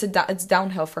 it's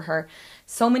downhill for her.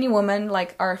 So many women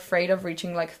like are afraid of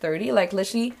reaching like 30. Like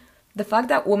literally the fact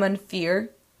that women fear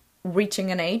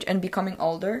reaching an age and becoming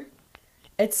older,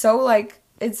 it's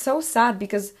so sad,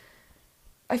 because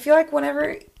I feel like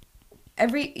whenever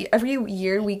every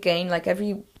year we gain, like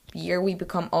every year we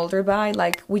become older by,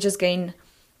 like we just gain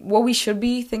what we should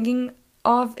be thinking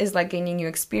of is like gaining new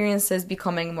experiences,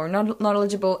 becoming more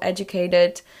knowledgeable,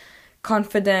 educated,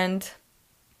 confident,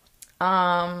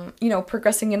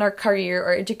 progressing in our career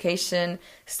or education,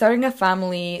 starting a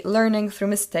family, learning through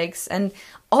mistakes, and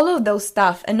all of those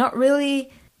stuff, and not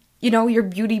really, your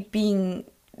beauty being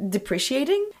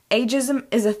depreciating. Ageism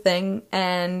is a thing,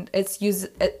 and it's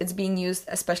being used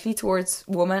especially towards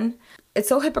women. It's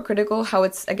so hypocritical how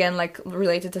it's, again, like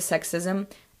related to sexism.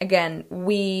 Again,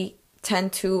 we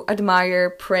tend to admire,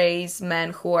 praise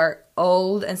men who are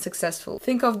old and successful.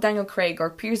 Think of Daniel Craig or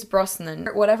Pierce Brosnan,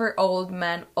 or whatever old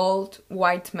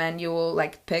white men you will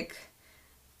like pick.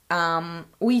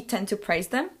 We tend to praise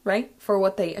them, right, for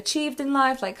what they achieved in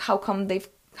life, like how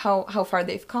far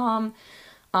they've come,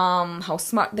 how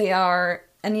smart they are.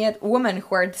 And yet women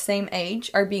who are the same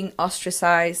age are being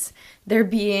ostracized. They're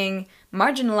being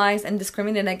marginalized and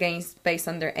discriminated against based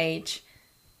on their age.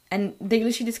 And they're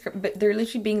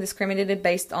literally being discriminated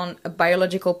based on a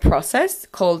biological process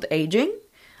called aging.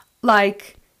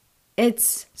 Like,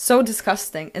 it's so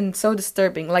disgusting and so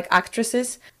disturbing. Like,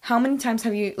 actresses, how many times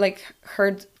have you like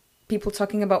heard people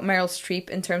talking about Meryl Streep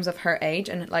in terms of her age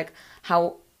and like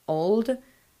how old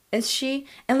is she?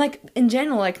 And like in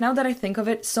general, like now that I think of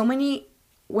it, so many,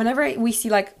 whenever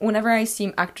I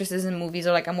see actresses in movies,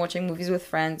 or like I'm watching movies with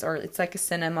friends, or it's like a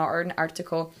cinema or an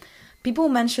article, people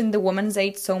mention the woman's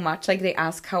age so much. Like they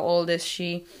ask how old is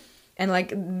she, and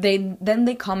like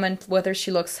they comment whether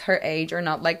she looks her age or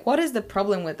not. Like, what is the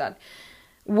problem with that?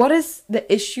 What is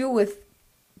the issue with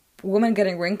women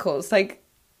getting wrinkles? Like,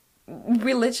 it's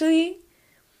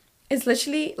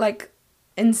literally like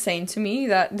insane to me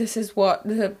that this is what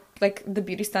the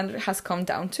beauty standard has come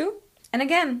down to. And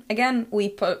again, we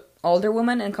put older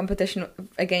women in competition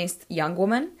against young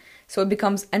women. So it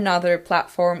becomes another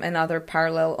platform, another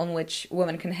parallel on which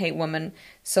women can hate women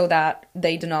so that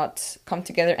they do not come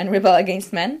together and rebel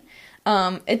against men.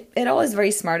 It all is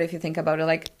very smart if you think about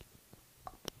it.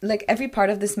 Like every part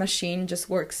of this machine just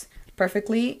works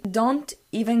perfectly. Don't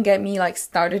even get me like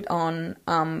started on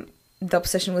the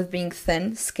obsession with being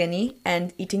thin, skinny,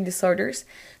 and eating disorders.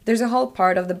 There's a whole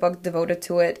part of the book devoted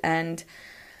to it, and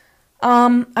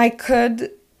I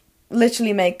could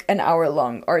literally make an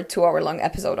hour-long or 2-hour-long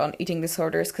episode on eating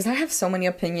disorders because I have so many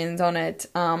opinions on it,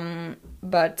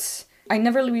 but I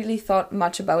never really thought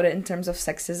much about it in terms of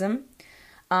sexism.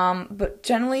 But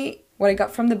generally, what I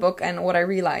got from the book and what I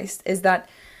realized is that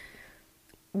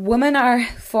women are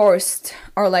forced,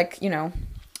 or like,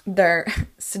 they're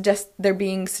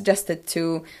being suggested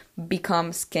to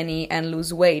become skinny and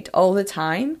lose weight all the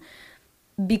time,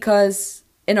 because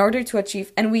in order to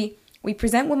achieve, and we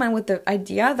present women with the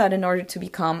idea that in order to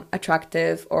become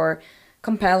attractive or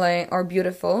compelling or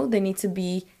beautiful, they need to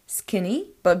be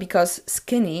skinny. But because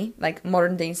skinny, like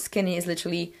modern day skinny, is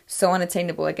literally so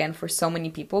unattainable again for so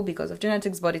many people because of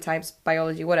genetics, body types,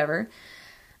 biology, whatever,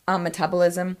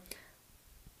 metabolism,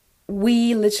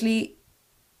 we literally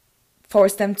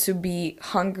force them to be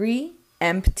hungry,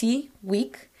 empty,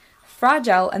 weak,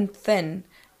 fragile, and thin,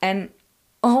 and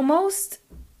almost,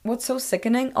 what's so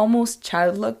sickening, almost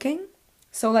child-looking.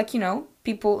 So, like,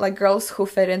 people, like girls who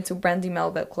fit into Brandy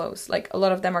Melville clothes, like a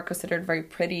lot of them are considered very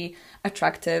pretty,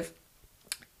 attractive.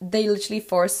 They literally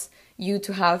force you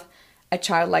to have a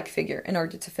childlike figure in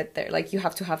order to fit there. Like, you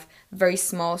have to have very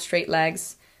small, straight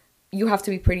legs. You have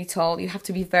to be pretty tall. You have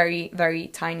to be very, very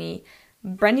tiny.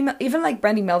 Even like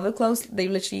Brandy Melville clothes, they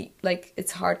literally, like,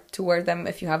 it's hard to wear them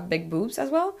if you have big boobs as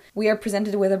well. We are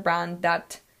presented with a brand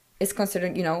that is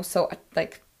considered, so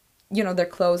like, their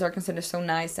clothes are considered so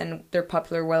nice and they're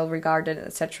popular, well regarded,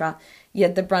 etc.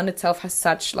 Yet the brand itself has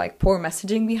such like poor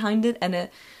messaging behind it, and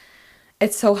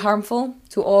it's so harmful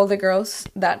to all the girls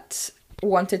that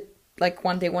wanted, like,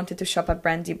 one day wanted to shop at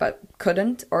Brandy but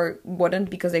couldn't or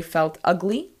wouldn't because they felt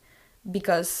ugly,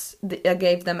 because it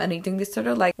gave them an eating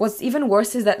disorder. Like, what's even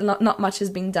worse is that not much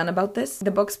is being done about this.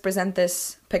 The books present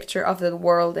this picture of the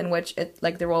world in which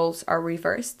the roles are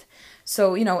reversed.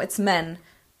 So, it's men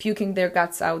puking their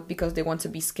guts out because they want to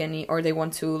be skinny, or they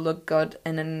want to look good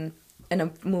in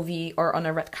a movie or on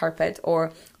a red carpet,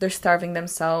 or they're starving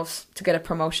themselves to get a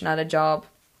promotion at a job,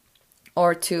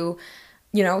 or to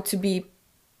be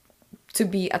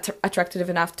attractive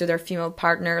enough to their female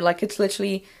partner. Like, it's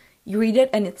literally, you read it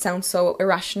and it sounds so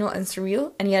irrational and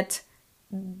surreal, and yet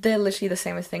they're literally the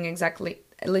same exact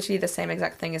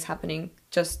thing is happening,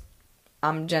 just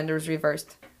genders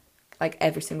reversed, like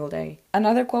every single day.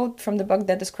 Another quote from the book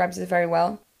that describes it very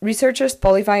well. Researchers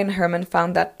Polivy and Herman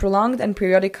found that prolonged and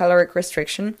periodic caloric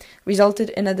restriction resulted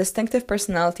in a distinctive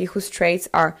personality whose traits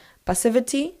are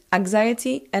passivity,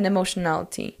 anxiety, and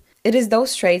emotionality. It is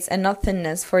those traits and not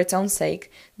thinness for its own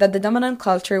sake that the dominant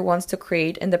culture wants to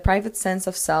create in the private sense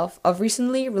of self of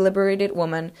recently liberated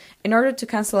woman in order to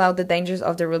cancel out the dangers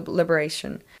of their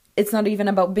liberation. It's not even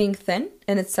about being thin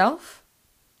in itself,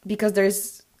 because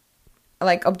there's,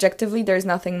 like, objectively, there's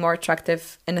nothing more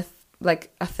attractive in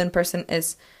a thin person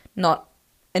is not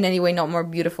in any way not more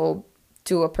beautiful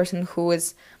to a person who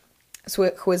is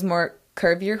more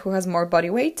curvier, who has more body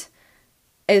weight.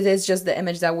 It is just the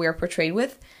image that we are portrayed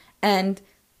with. And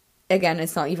again,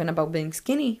 it's not even about being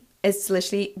skinny. It's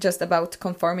literally just about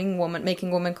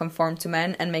making women conform to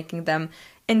men and making them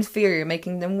inferior,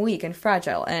 making them weak and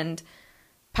fragile and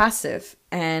passive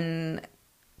and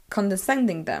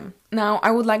condescending them. Now, I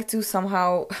would like to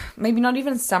somehow, maybe not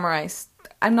even summarize.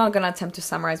 I'm not going to attempt to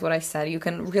summarize what I said. You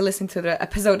can re-listen to the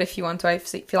episode if you want to. I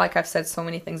feel like I've said so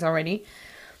many things already.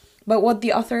 But what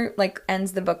the author, like,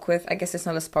 ends the book with, I guess it's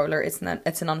not a spoiler, it's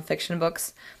a non-fiction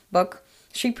book.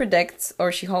 She predicts, or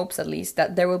she hopes at least,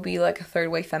 that there will be like a third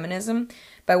wave feminism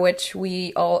by which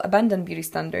we all abandon beauty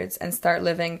standards and start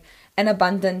living an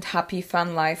abundant, happy,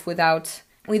 fun life without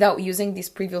using these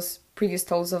previous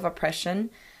tools of oppression,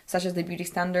 such as the beauty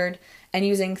standard, and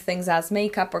using things as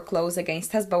makeup or clothes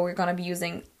against us, but we're gonna be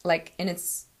using like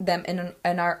them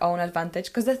in our own advantage.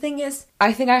 Because the thing is,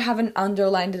 I think I haven't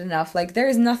underlined it enough. Like, there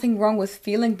is nothing wrong with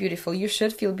feeling beautiful. You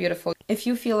should feel beautiful. If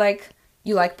you feel like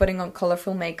you like putting on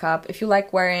colorful makeup, if you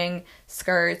like wearing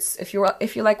skirts, if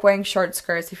you like wearing short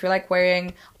skirts, if you like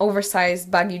wearing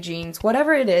oversized baggy jeans,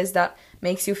 whatever it is that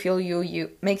makes you feel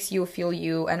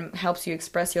you and helps you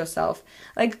express yourself,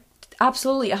 like,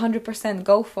 absolutely 100%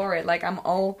 go for it. Like, I'm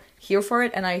all here for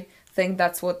it, and I think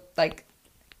that's what, like,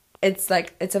 it's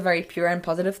a very pure and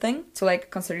positive thing to, like,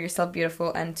 consider yourself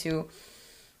beautiful and to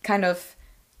kind of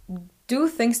do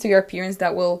things to your appearance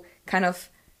that will kind of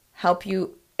help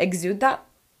you exude that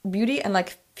beauty and,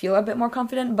 like, feel a bit more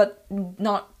confident, but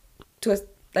not to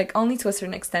only to a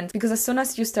certain extent. Because as soon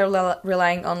as you start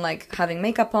relying on, like, having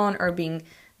makeup on or being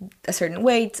a certain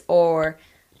weight or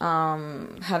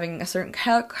having a certain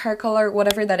hair color,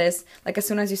 whatever that is, like, as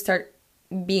soon as you start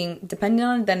being dependent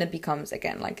on it, then it becomes,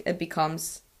 again, like,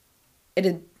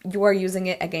 you are using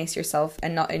it against yourself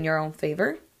and not in your own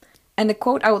favor. And the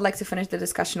quote I would like to finish the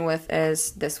discussion with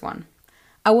is this one.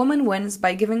 A woman wins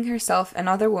by giving herself and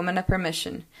other women a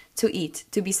permission to eat,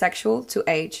 to be sexual, to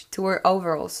age, to wear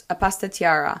overalls, a pasta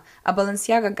tiara, a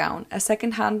Balenciaga gown, a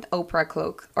second-hand Oprah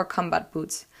cloak, or combat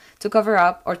boots, to cover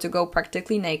up or to go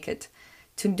practically naked,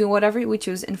 to do whatever we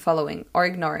choose in following or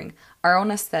ignoring our own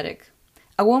aesthetic.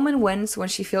 A woman wins when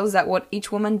she feels that what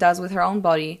each woman does with her own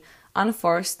body,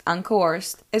 unforced,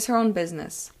 uncoerced, is her own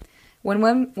business.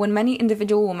 When many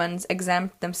individual women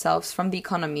exempt themselves from the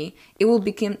economy, it will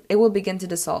begin to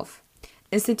dissolve.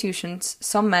 Institutions,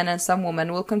 some men and some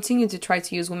women, will continue to try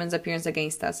to use women's appearance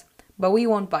against us, but we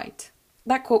won't bite.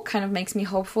 That quote kind of makes me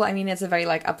hopeful. I mean, it's a very,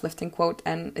 like, uplifting quote,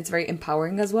 and it's very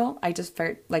empowering as well. I just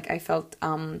felt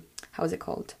how is it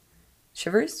called?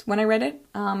 Shivers when I read it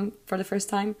for the first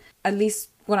time. At least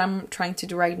what I'm trying to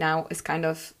do right now is kind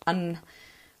of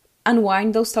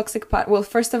unwind those toxic well,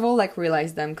 first of all, like,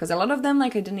 realize them, because a lot of them,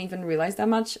 like, I didn't even realize that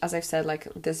much. As I've said, like,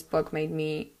 this book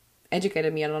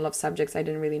educated me on a lot of subjects I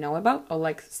didn't really know about, or,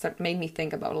 like, made me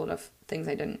think about a lot of things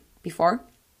I didn't before.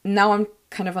 Now I'm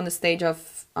kind of on the stage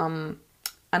of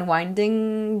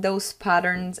unwinding those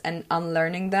patterns and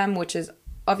unlearning them, which is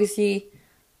obviously,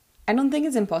 I don't think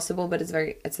it's impossible, but it's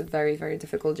a very, very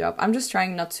difficult job. I'm just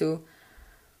trying to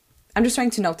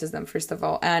notice them, first of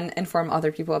all, and inform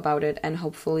other people about it, and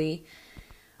hopefully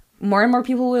more and more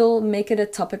people will make it a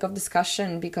topic of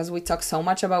discussion, because we talk so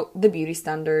much about the beauty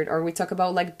standard, or we talk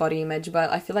about, like, body image, but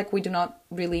I feel like we do not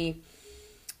really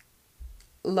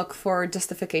look for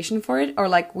justification for it, or,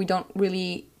 like, we don't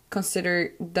really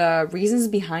consider the reasons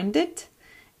behind it.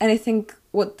 And I think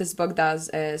what this book does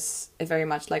is it very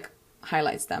much, like,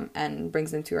 highlights them and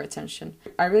brings them to your attention.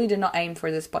 I really did not aim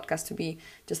for this podcast to be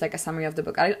just like a summary of the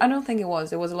book. I don't think it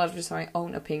was. It was a lot of just my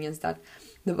own opinions that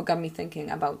the book got me thinking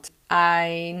about.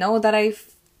 I know that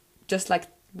I've just, like,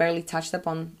 barely touched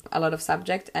upon a lot of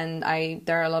subject, and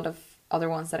there are a lot of other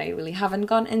ones that I really haven't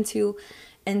gone into,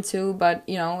 but,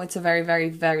 you know, it's a very, very,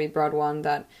 very broad one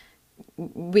that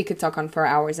we could talk on for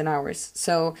hours and hours.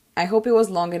 So I hope it was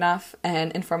long enough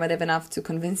and informative enough to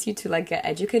convince you to, like, get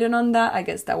educated on that. I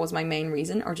guess that was my main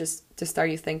reason, or just to start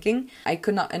you thinking. I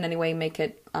could not in any way make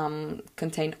it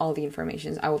contain all the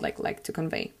information I would like to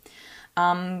convey.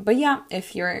 But yeah,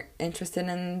 if you're interested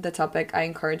in the topic,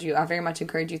 I very much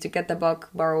encourage you to get the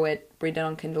book, borrow it, read it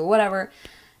on Kindle, whatever.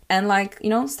 And, like, you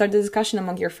know, start the discussion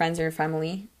among your friends or your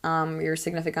family, your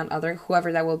significant other,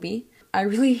 whoever that will be. I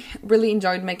really, really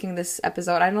enjoyed making this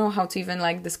episode. I don't know how to even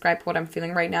like describe what I'm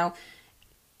feeling right now.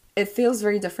 It feels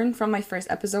very different from my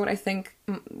first episode. I think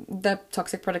the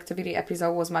toxic productivity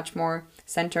episode was much more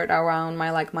centered around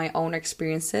my own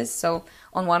experiences. So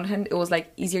on one hand, it was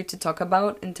like easier to talk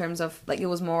about in terms of like it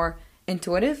was more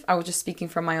intuitive. I was just speaking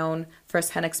from my own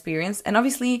first-hand experience, and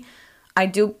obviously I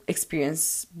do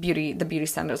experience the beauty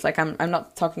standards. Like I'm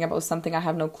not talking about something I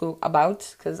have no clue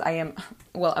about because I am,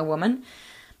 well, a woman.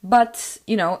 But,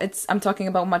 you know, I'm talking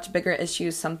about much bigger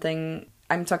issues,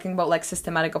 I'm talking about like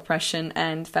systematic oppression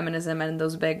and feminism and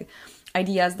those big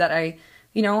ideas that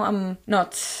I'm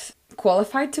not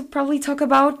qualified to probably talk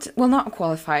about. Well, not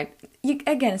qualified.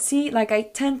 Again, see, like I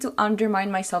tend to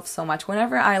undermine myself so much.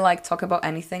 Whenever I like talk about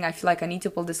anything, I feel like I need to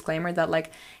pull disclaimer that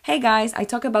like, hey guys, I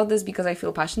talk about this because I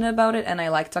feel passionate about it and I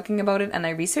like talking about it and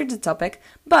I research the topic,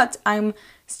 but I'm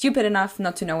stupid enough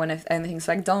not to know anything.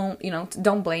 So like,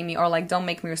 don't blame me or like, don't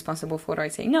make me responsible for what I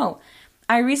say. No,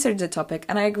 I researched the topic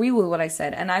and I agree with what I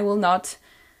said, and I will not.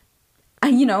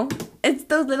 And it's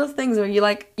those little things where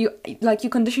you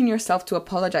condition yourself to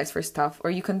apologize for stuff, or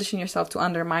you condition yourself to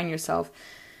undermine yourself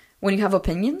when you have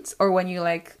opinions or when you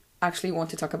like actually want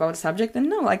to talk about a subject. And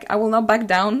no, like I will not back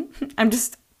down. I'm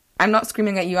not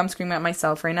screaming at you, I'm screaming at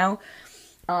myself right now.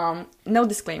 No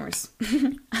disclaimers.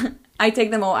 I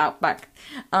take them all out back.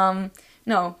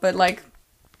 No, but like,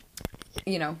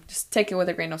 just take it with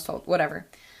a grain of salt, whatever.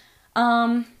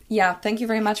 Yeah, thank you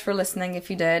very much for listening if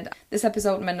you did. This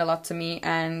episode meant a lot to me,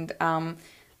 and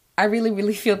I really,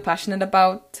 really feel passionate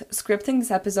about scripting. This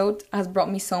episode has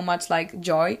brought me so much like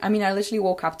joy. I mean, I literally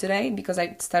woke up today because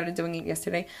I started doing it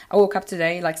yesterday. I woke up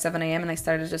today like 7 a.m. and I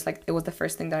started just like, it was the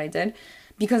first thing that I did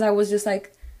because I was just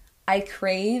like, I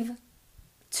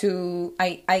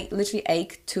literally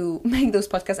ache to make those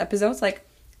podcast episodes, like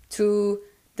to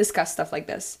discuss stuff like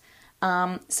this.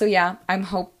 So yeah, I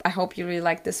hope you really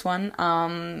liked this one,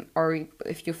 or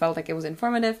if you felt like it was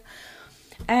informative.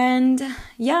 And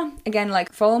yeah, again,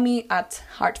 like follow me at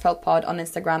HeartfeltPod on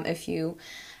Instagram if you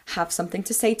have something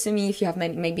to say to me, if you have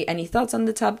maybe any thoughts on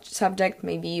the subject,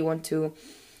 maybe you want to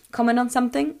comment on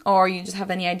something, or you just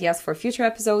have any ideas for future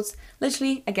episodes.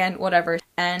 Literally, again, whatever.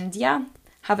 And yeah,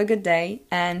 have a good day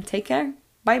and take care.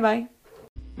 Bye bye.